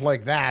analytics, stuff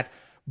like that.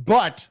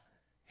 But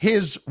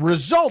his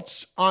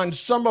results on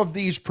some of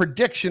these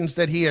predictions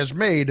that he has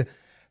made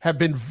have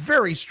been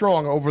very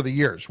strong over the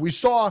years. We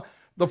saw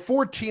the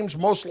 4 teams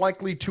most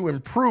likely to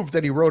improve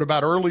that he wrote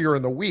about earlier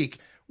in the week.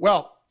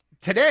 Well,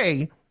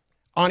 today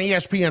on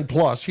ESPN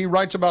Plus, he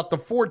writes about the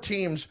 4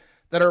 teams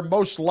that are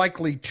most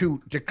likely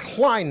to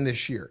decline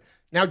this year.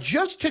 Now,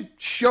 just to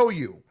show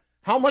you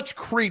how much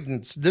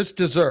credence this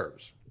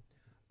deserves,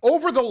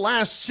 over the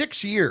last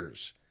 6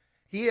 years,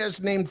 he has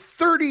named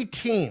 30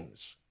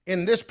 teams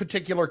in this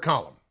particular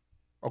column,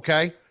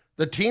 okay?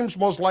 The teams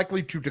most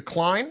likely to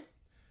decline,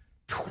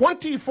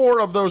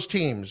 24 of those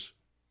teams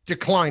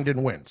declined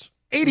in wins,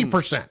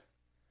 80%.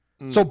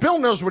 So Bill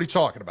knows what he's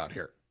talking about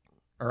here,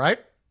 all right?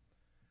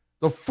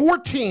 The 4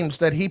 teams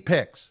that he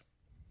picks,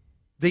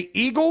 the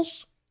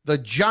Eagles, the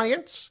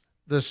Giants,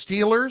 the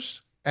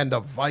Steelers, and the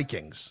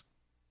Vikings.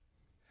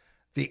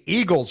 The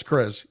Eagles,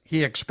 Chris,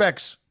 he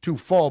expects to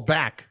fall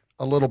back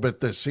a little bit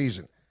this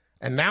season.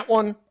 And that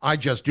one, I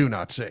just do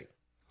not see.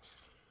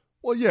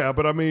 Well, yeah,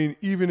 but I mean,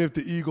 even if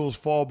the Eagles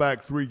fall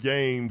back 3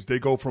 games, they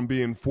go from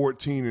being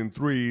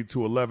 14-3 to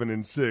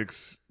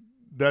 11-6.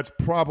 That's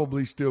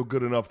probably still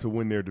good enough to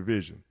win their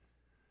division.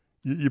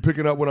 You're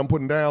picking up what I'm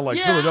putting down? Like,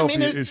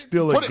 Philadelphia is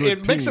still a good team.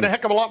 It makes it a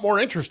heck of a lot more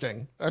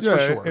interesting. That's for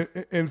sure.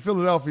 And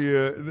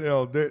Philadelphia,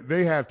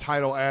 they have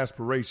title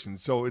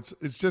aspirations. So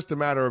it's just a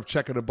matter of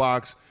checking the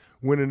box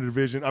winning the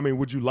division. I mean,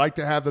 would you like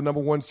to have the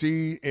number 1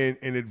 seed and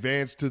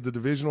advance to the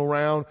divisional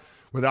round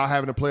without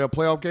having to play a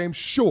playoff game?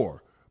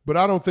 Sure. But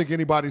I don't think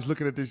anybody's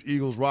looking at this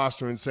Eagles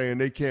roster and saying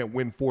they can't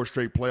win 4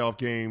 straight playoff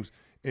games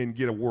and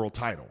get a world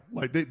title.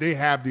 Like, they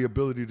have the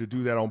ability to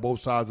do that on both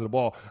sides of the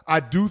ball. I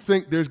do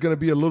think there's going to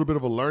be a little bit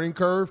of a learning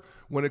curve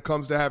when it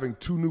comes to having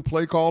 2 new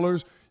play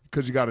callers,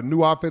 because you got a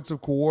new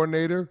offensive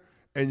coordinator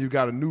and you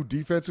got a new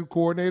defensive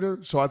coordinator.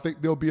 So I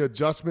think there'll be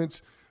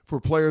adjustments for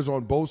players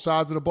on both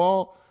sides of the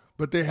ball.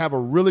 But they have a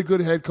really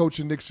good head coach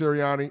in Nick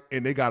Sirianni,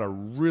 and they got a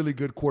really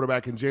good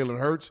quarterback in Jalen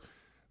Hurts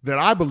that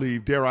I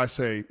believe, dare I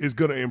say, is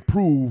going to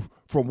improve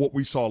from what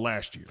we saw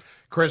last year.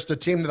 Chris, the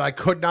team that I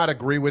could not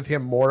agree with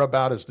him more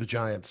about is the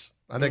Giants.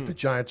 I think the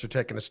Giants are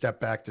taking a step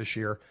back this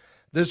year.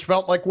 This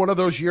felt like one of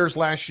those years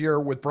last year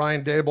with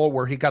Brian Daboll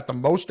where he got the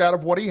most out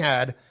of what he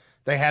had.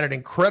 They had an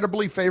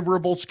incredibly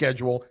favorable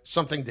schedule,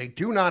 something they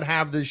do not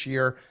have this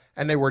year,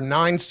 and they were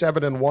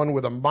 9-7-1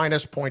 with a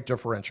minus point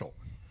differential.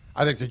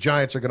 I think the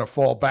Giants are going to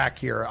fall back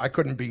here. I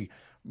couldn't be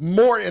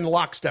more in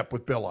lockstep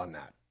with Bill on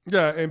that.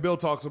 Yeah, and Bill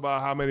talks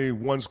about how many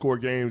one-score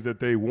games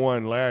that they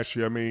won last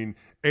year. I mean,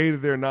 8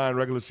 of their 9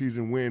 regular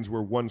season wins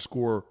were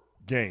one-score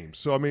games.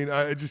 So, I mean,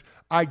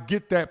 I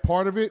get that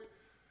part of it,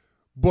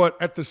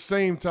 but at the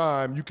same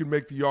time, you can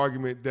make the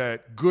argument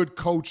that good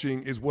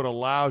coaching is what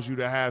allows you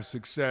to have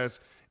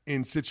success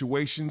in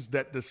situations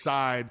that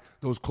decide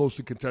those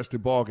closely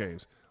contested ball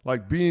games,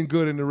 like being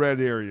good in the red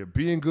area,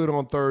 being good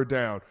on third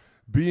down,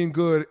 being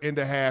good in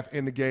the half,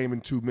 in the game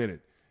in 2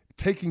 minutes.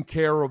 Taking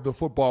care of the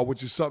football,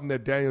 which is something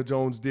that Daniel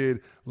Jones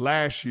did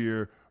last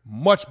year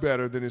much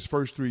better than his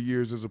first 3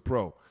 years as a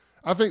pro.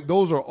 I think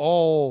those are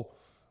all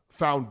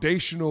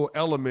foundational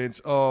elements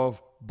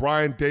of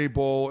Brian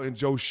Daboll and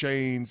Joe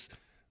Shane's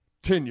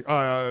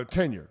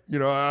tenure. You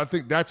know, I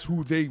think that's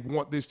who they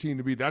want this team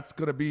to be. That's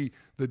going to be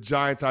the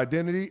Giants'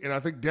 identity, and I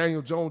think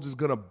Daniel Jones is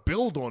going to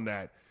build on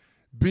that,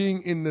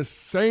 being in the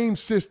same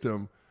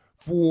system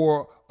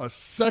for a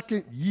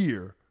second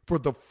year for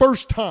the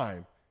first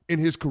time in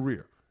his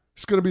career.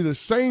 It's going to be the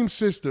same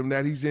system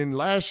that he's in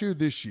last year,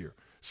 this year.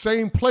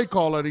 Same play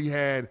call that he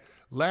had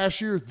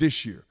last year,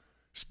 this year.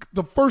 It's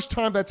the first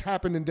time that's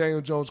happened in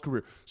Daniel Jones'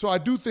 career. So I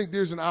do think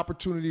there's an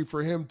opportunity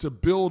for him to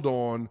build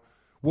on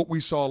what we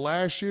saw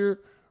last year,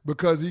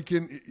 because he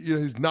can, you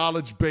know, his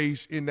knowledge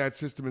base in that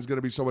system is going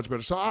to be so much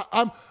better. So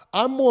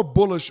I'm more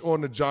bullish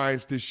on the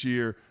Giants this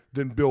year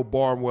than Bill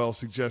Barnwell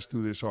suggests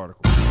through this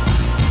article.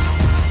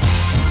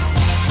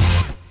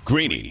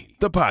 Greeny,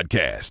 the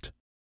podcast.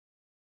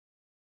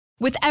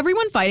 With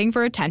everyone fighting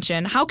for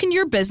attention, how can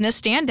your business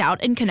stand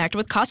out and connect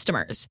with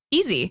customers?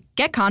 Easy.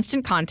 Get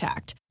Constant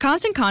Contact.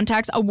 Constant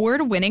Contact's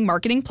award-winning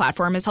marketing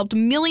platform has helped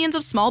millions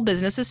of small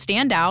businesses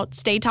stand out,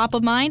 stay top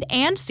of mind,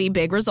 and see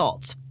big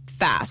results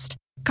fast.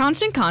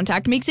 Constant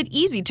Contact makes it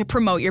easy to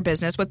promote your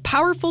business with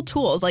powerful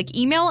tools like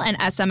email and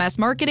SMS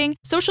marketing,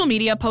 social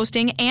media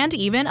posting, and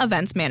even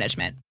events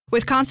management.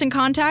 With Constant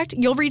Contact,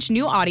 you'll reach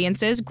new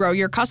audiences, grow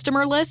your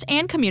customer list,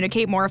 and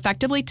communicate more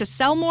effectively to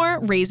sell more,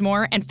 raise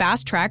more, and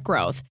fast-track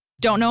growth.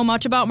 Don't know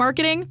much about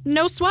marketing?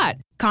 No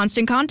sweat.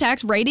 Constant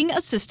Contact's writing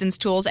assistance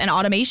tools and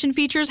automation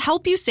features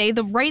help you say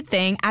the right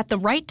thing at the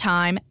right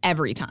time,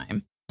 every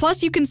time.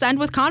 Plus, you can send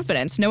with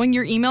confidence, knowing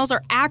your emails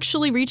are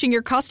actually reaching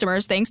your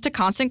customers thanks to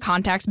Constant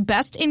Contact's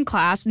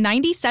best-in-class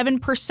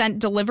 97%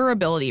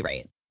 deliverability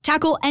rate.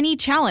 Tackle any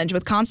challenge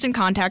with Constant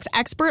Contact's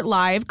expert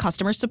live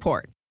customer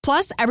support.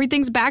 Plus,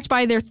 everything's backed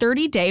by their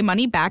 30-day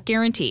money-back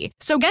guarantee.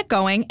 So get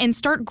going and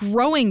start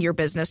growing your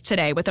business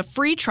today with a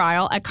free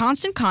trial at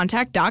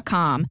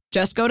ConstantContact.com.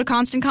 Just go to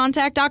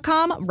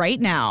ConstantContact.com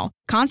right now.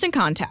 Constant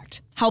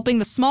Contact, helping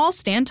the small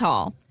stand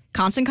tall.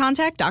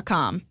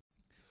 ConstantContact.com.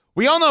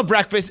 We all know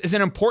breakfast is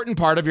an important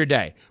part of your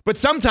day, but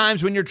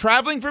sometimes when you're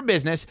traveling for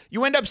business,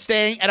 you end up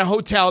staying at a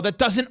hotel that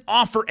doesn't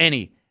offer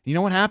any. You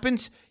know what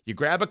happens? You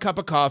grab a cup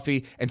of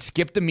coffee and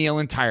skip the meal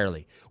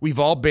entirely. We've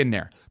all been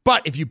there.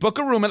 But if you book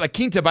a room at La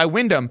Quinta by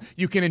Wyndham,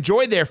 you can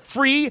enjoy their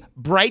free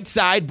Bright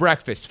Side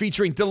breakfast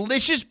featuring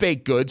delicious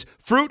baked goods,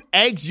 fruit,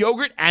 eggs,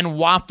 yogurt, and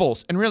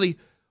waffles. And really,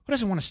 who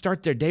doesn't want to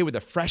start their day with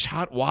a fresh,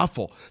 hot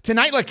waffle?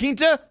 Tonight, La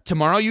Quinta,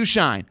 tomorrow you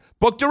shine.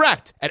 Book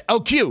direct at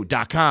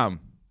LQ.com.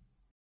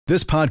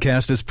 This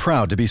podcast is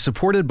proud to be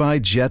supported by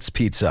Jets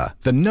Pizza,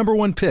 the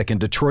 #1 pick in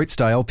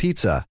Detroit-style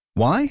pizza.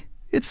 Why?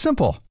 It's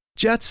simple.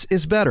 Jets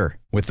is better.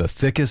 With the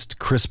thickest,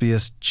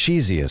 crispiest,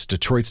 cheesiest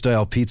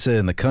Detroit-style pizza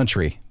in the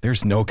country,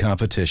 there's no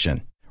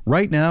competition.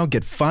 Right now,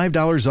 get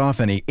 $5 off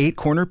any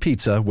 8-corner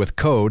pizza with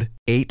code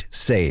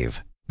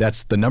 8SAVE.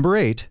 That's the number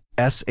 8,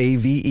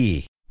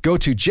 S-A-V-E. Go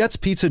to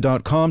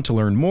jetspizza.com to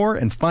learn more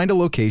and find a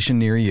location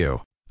near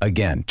you.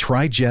 Again,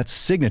 try Jet's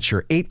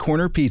signature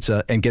 8-corner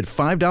pizza and get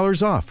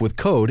 $5 off with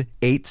code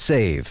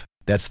 8SAVE.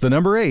 That's the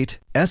number 8,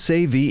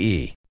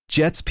 S-A-V-E.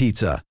 Jet's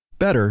Pizza.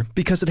 Better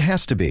because it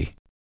has to be.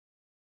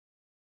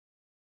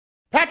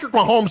 Patrick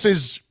Mahomes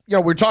is,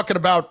 we're talking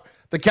about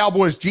the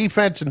Cowboys'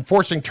 defense and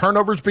forcing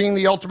turnovers being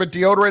the ultimate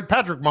deodorant.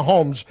 Patrick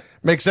Mahomes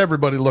makes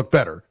everybody look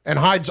better and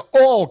hides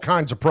all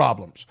kinds of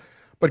problems.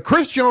 But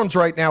Chris Jones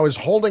right now is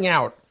holding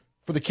out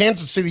for the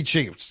Kansas City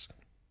Chiefs.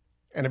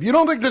 And if you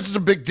don't think this is a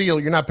big deal,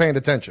 you're not paying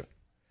attention.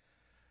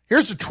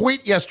 Here's a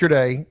tweet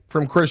yesterday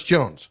from Chris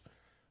Jones.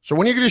 So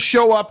when you're going to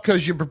show up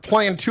because you've been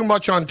playing too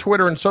much on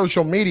Twitter and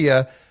social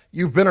media,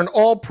 you've been an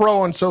all-pro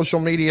on social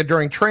media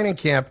during training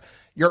camp,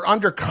 you're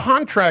under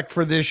contract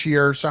for this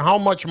year, so how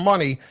much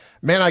money?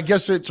 Man, I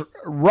guess it's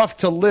rough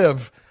to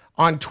live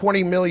on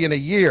 $20 million a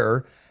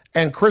year.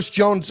 And Chris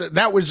Jones,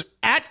 that was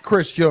at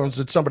Chris Jones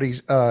that somebody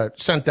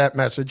sent that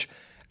message.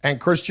 And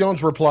Chris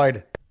Jones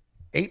replied,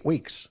 8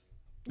 weeks.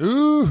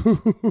 Ooh.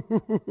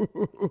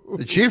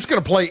 The Chiefs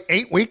going to play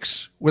 8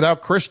 weeks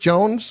without Chris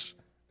Jones?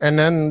 And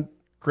then,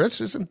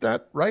 Chris, isn't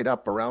that right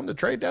up around the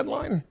trade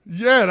deadline?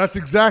 Yeah, that's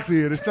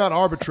exactly it. It's not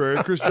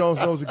arbitrary. Chris Jones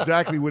knows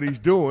exactly what he's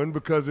doing,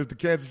 because if the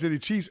Kansas City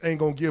Chiefs ain't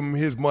going to give him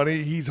his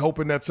money, he's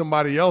hoping that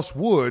somebody else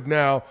would.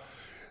 Now,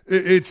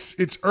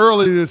 it's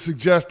early to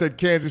suggest that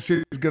Kansas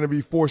City is going to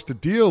be forced to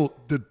deal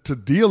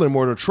him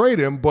or to trade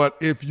him, but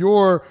if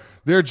you're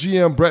their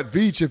GM, Brett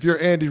Veach, if you're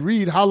Andy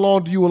Reid, how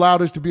long do you allow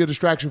this to be a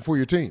distraction for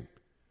your team?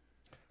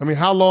 I mean,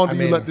 how long do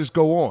you let this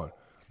go on?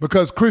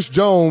 Because Chris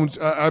Jones,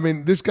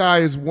 this guy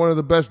is one of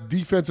the best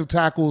defensive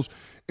tackles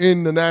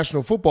in the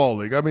National Football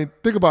League. I mean,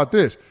 think about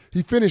this.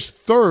 He finished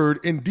third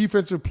in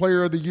Defensive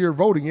Player of the Year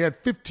voting. He had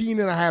 15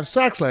 and a half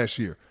sacks last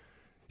year.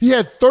 He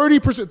had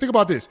 30%. Think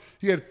about this.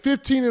 He had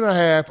 15 and a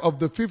half of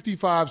the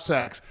 55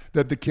 sacks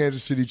that the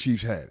Kansas City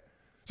Chiefs had.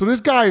 So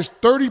this guy is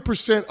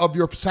 30% of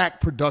your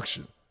sack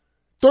production.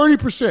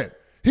 30%.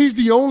 He's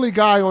the only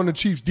guy on the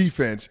Chiefs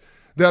defense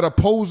that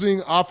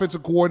opposing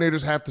offensive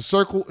coordinators have to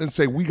circle and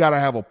say, we got to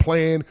have a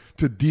plan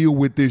to deal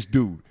with this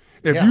dude.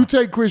 If you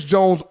take Chris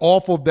Jones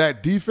off of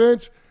that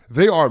defense,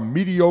 they are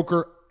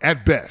mediocre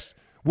at best,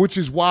 which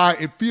is why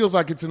it feels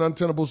like it's an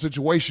untenable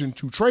situation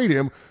to trade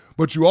him.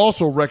 But you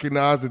also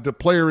recognize that the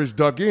player is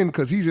dug in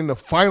because he's in the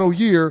final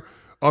year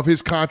of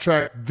his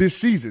contract this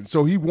season.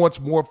 So he wants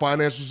more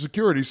financial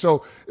security.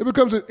 So it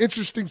becomes an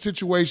interesting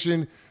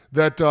situation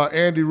that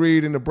Andy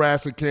Reid in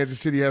Nebraska, Kansas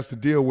City has to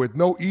deal with.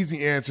 No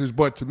easy answers,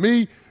 but to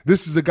me,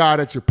 this is a guy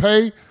that you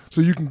pay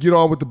so you can get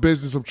on with the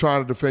business of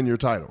trying to defend your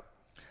title.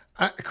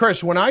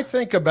 Chris, when I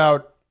think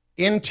about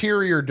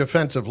interior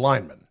defensive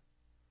linemen,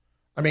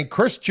 I mean,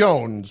 Chris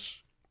Jones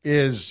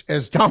is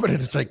as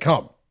dominant as they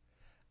come.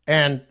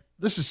 And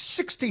this is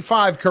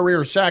 65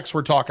 career sacks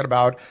we're talking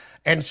about,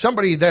 and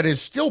somebody that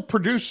is still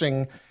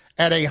producing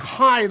at a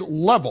high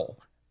level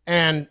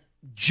and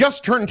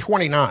just turned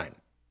 29.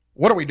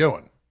 What are we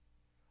doing?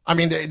 I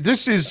mean,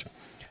 this is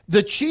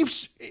the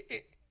Chiefs.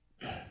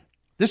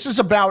 This is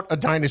about a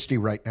dynasty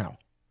right now,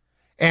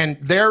 and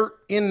they're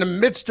in the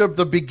midst of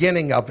the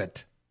beginning of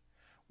it.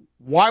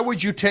 Why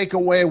would you take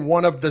away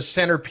one of the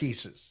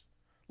centerpieces?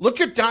 Look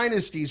at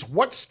dynasties.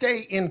 What stay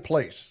in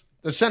place?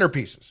 The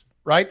centerpieces,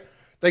 right?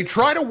 They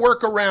try to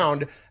work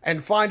around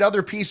and find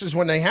other pieces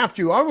when they have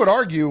to. I would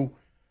argue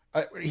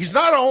he's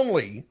not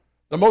only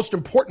the most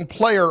important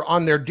player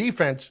on their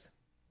defense,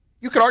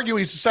 you could argue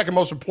he's the second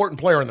most important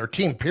player on their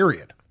team,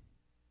 period.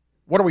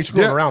 What are we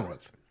screwing around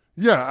with?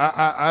 Yeah,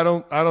 I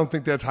don't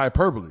think that's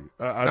hyperbole.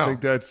 I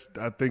think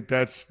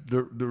that's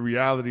the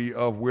reality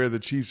of where the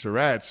Chiefs are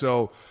at.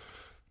 So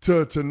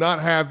to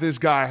not have this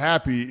guy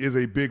happy is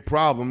a big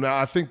problem. Now,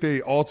 I think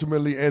they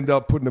ultimately end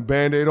up putting a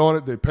Band-Aid on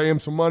it. They pay him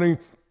some money.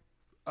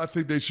 I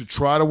think they should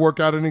try to work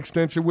out an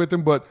extension with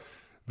him, but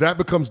that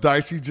becomes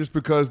dicey just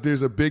because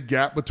there's a big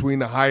gap between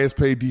the highest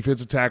paid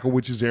defensive tackle,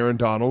 which is Aaron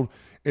Donald,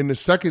 and the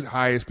second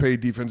highest paid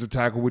defensive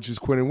tackle, which is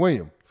Quinnen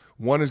Williams.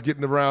 One is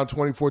getting around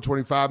 $24,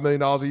 $25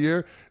 million a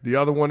year. The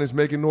other one is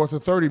making north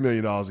of $30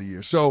 million a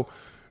year. So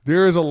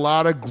there is a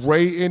lot of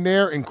gray in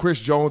there, and Chris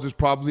Jones is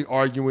probably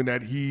arguing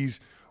that he's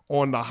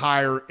on the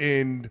higher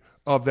end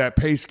of that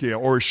pay scale,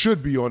 or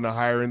should be on the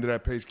higher end of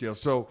that pay scale.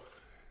 So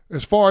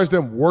as far as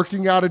them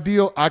working out a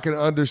deal, I can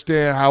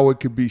understand how it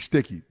could be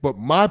sticky. But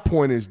my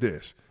point is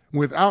this.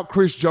 Without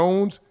Chris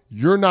Jones,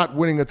 you're not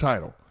winning a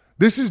title.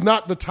 This is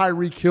not the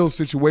Tyreek Hill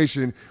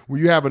situation where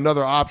you have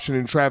another option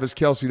in Travis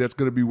Kelce that's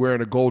going to be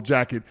wearing a gold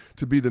jacket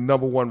to be the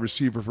number one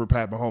receiver for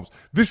Pat Mahomes.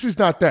 This is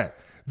not that.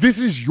 This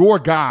is your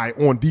guy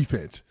on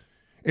defense.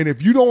 And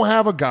if you don't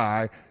have a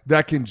guy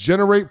that can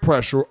generate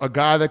pressure, a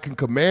guy that can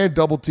command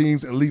double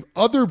teams and leave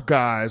other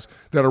guys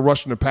that are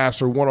rushing the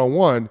passer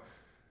one-on-one,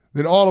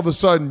 then all of a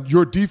sudden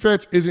your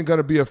defense isn't going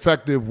to be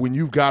effective when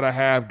you've got to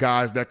have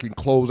guys that can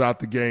close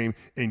out the game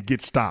and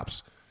get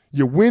stops.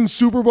 You win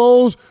Super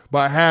Bowls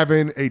by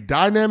having a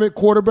dynamic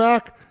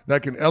quarterback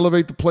that can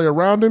elevate the play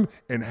around him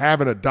and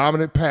having a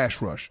dominant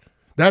pass rush.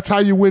 That's how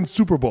you win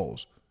Super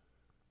Bowls.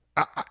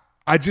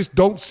 I just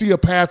don't see a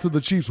path to the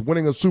Chiefs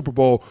winning a Super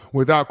Bowl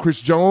without Chris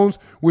Jones,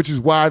 which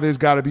is why there's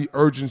got to be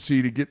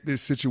urgency to get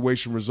this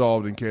situation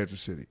resolved in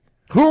Kansas City.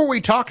 Who are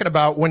we talking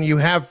about when you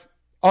have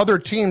other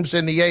teams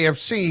in the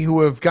AFC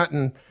who have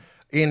gotten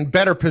in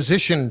better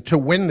position to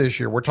win this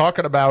year? We're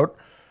talking about,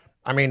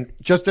 I mean,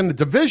 just in the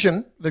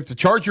division, the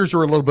Chargers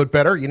are a little bit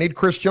better. You need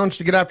Chris Jones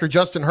to get after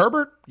Justin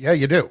Herbert? Yeah,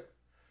 you do.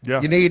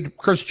 Yeah. You need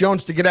Chris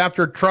Jones to get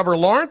after Trevor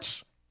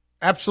Lawrence?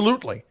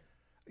 Absolutely.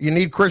 You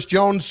need Chris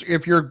Jones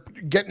if you're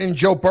getting in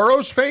Joe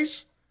Burrow's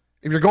face,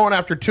 if you're going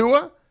after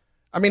Tua.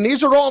 I mean,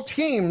 these are all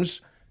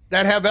teams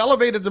that have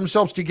elevated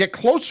themselves to get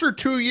closer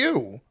to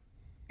you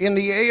in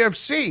the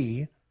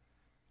AFC.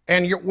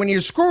 And when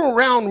you screw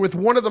around with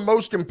one of the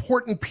most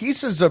important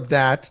pieces of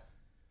that,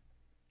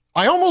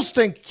 I almost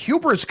think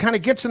hubris kind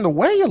of gets in the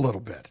way a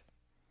little bit.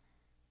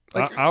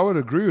 Like, I would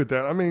agree with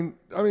that. I mean,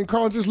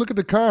 Carl, just look at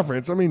the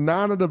conference. I mean,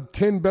 9 of the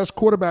 10 best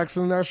quarterbacks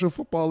in the National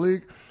Football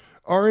League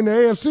are in the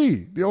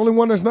AFC. The only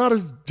one that's not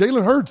is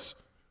Jalen Hurts.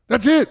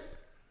 That's it.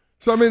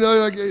 So, I mean,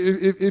 like,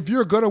 if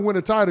you're going to win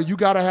a title, you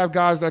got to have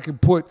guys that can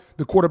put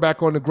the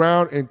quarterback on the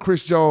ground, and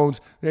Chris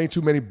Jones, there ain't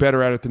too many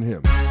better at it than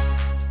him.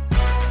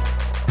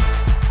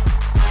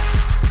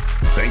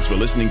 Thanks for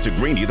listening to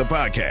Greeny, the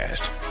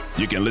podcast.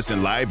 You can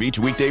listen live each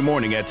weekday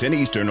morning at 10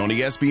 Eastern on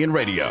ESPN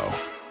Radio.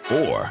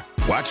 Or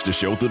watch the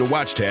show through the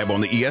Watch tab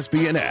on the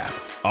ESPN app.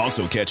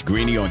 Also catch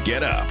Greeny on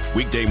Get Up,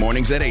 weekday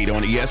mornings at 8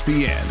 on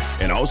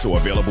ESPN. And also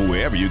available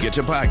wherever you get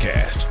your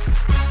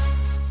podcast.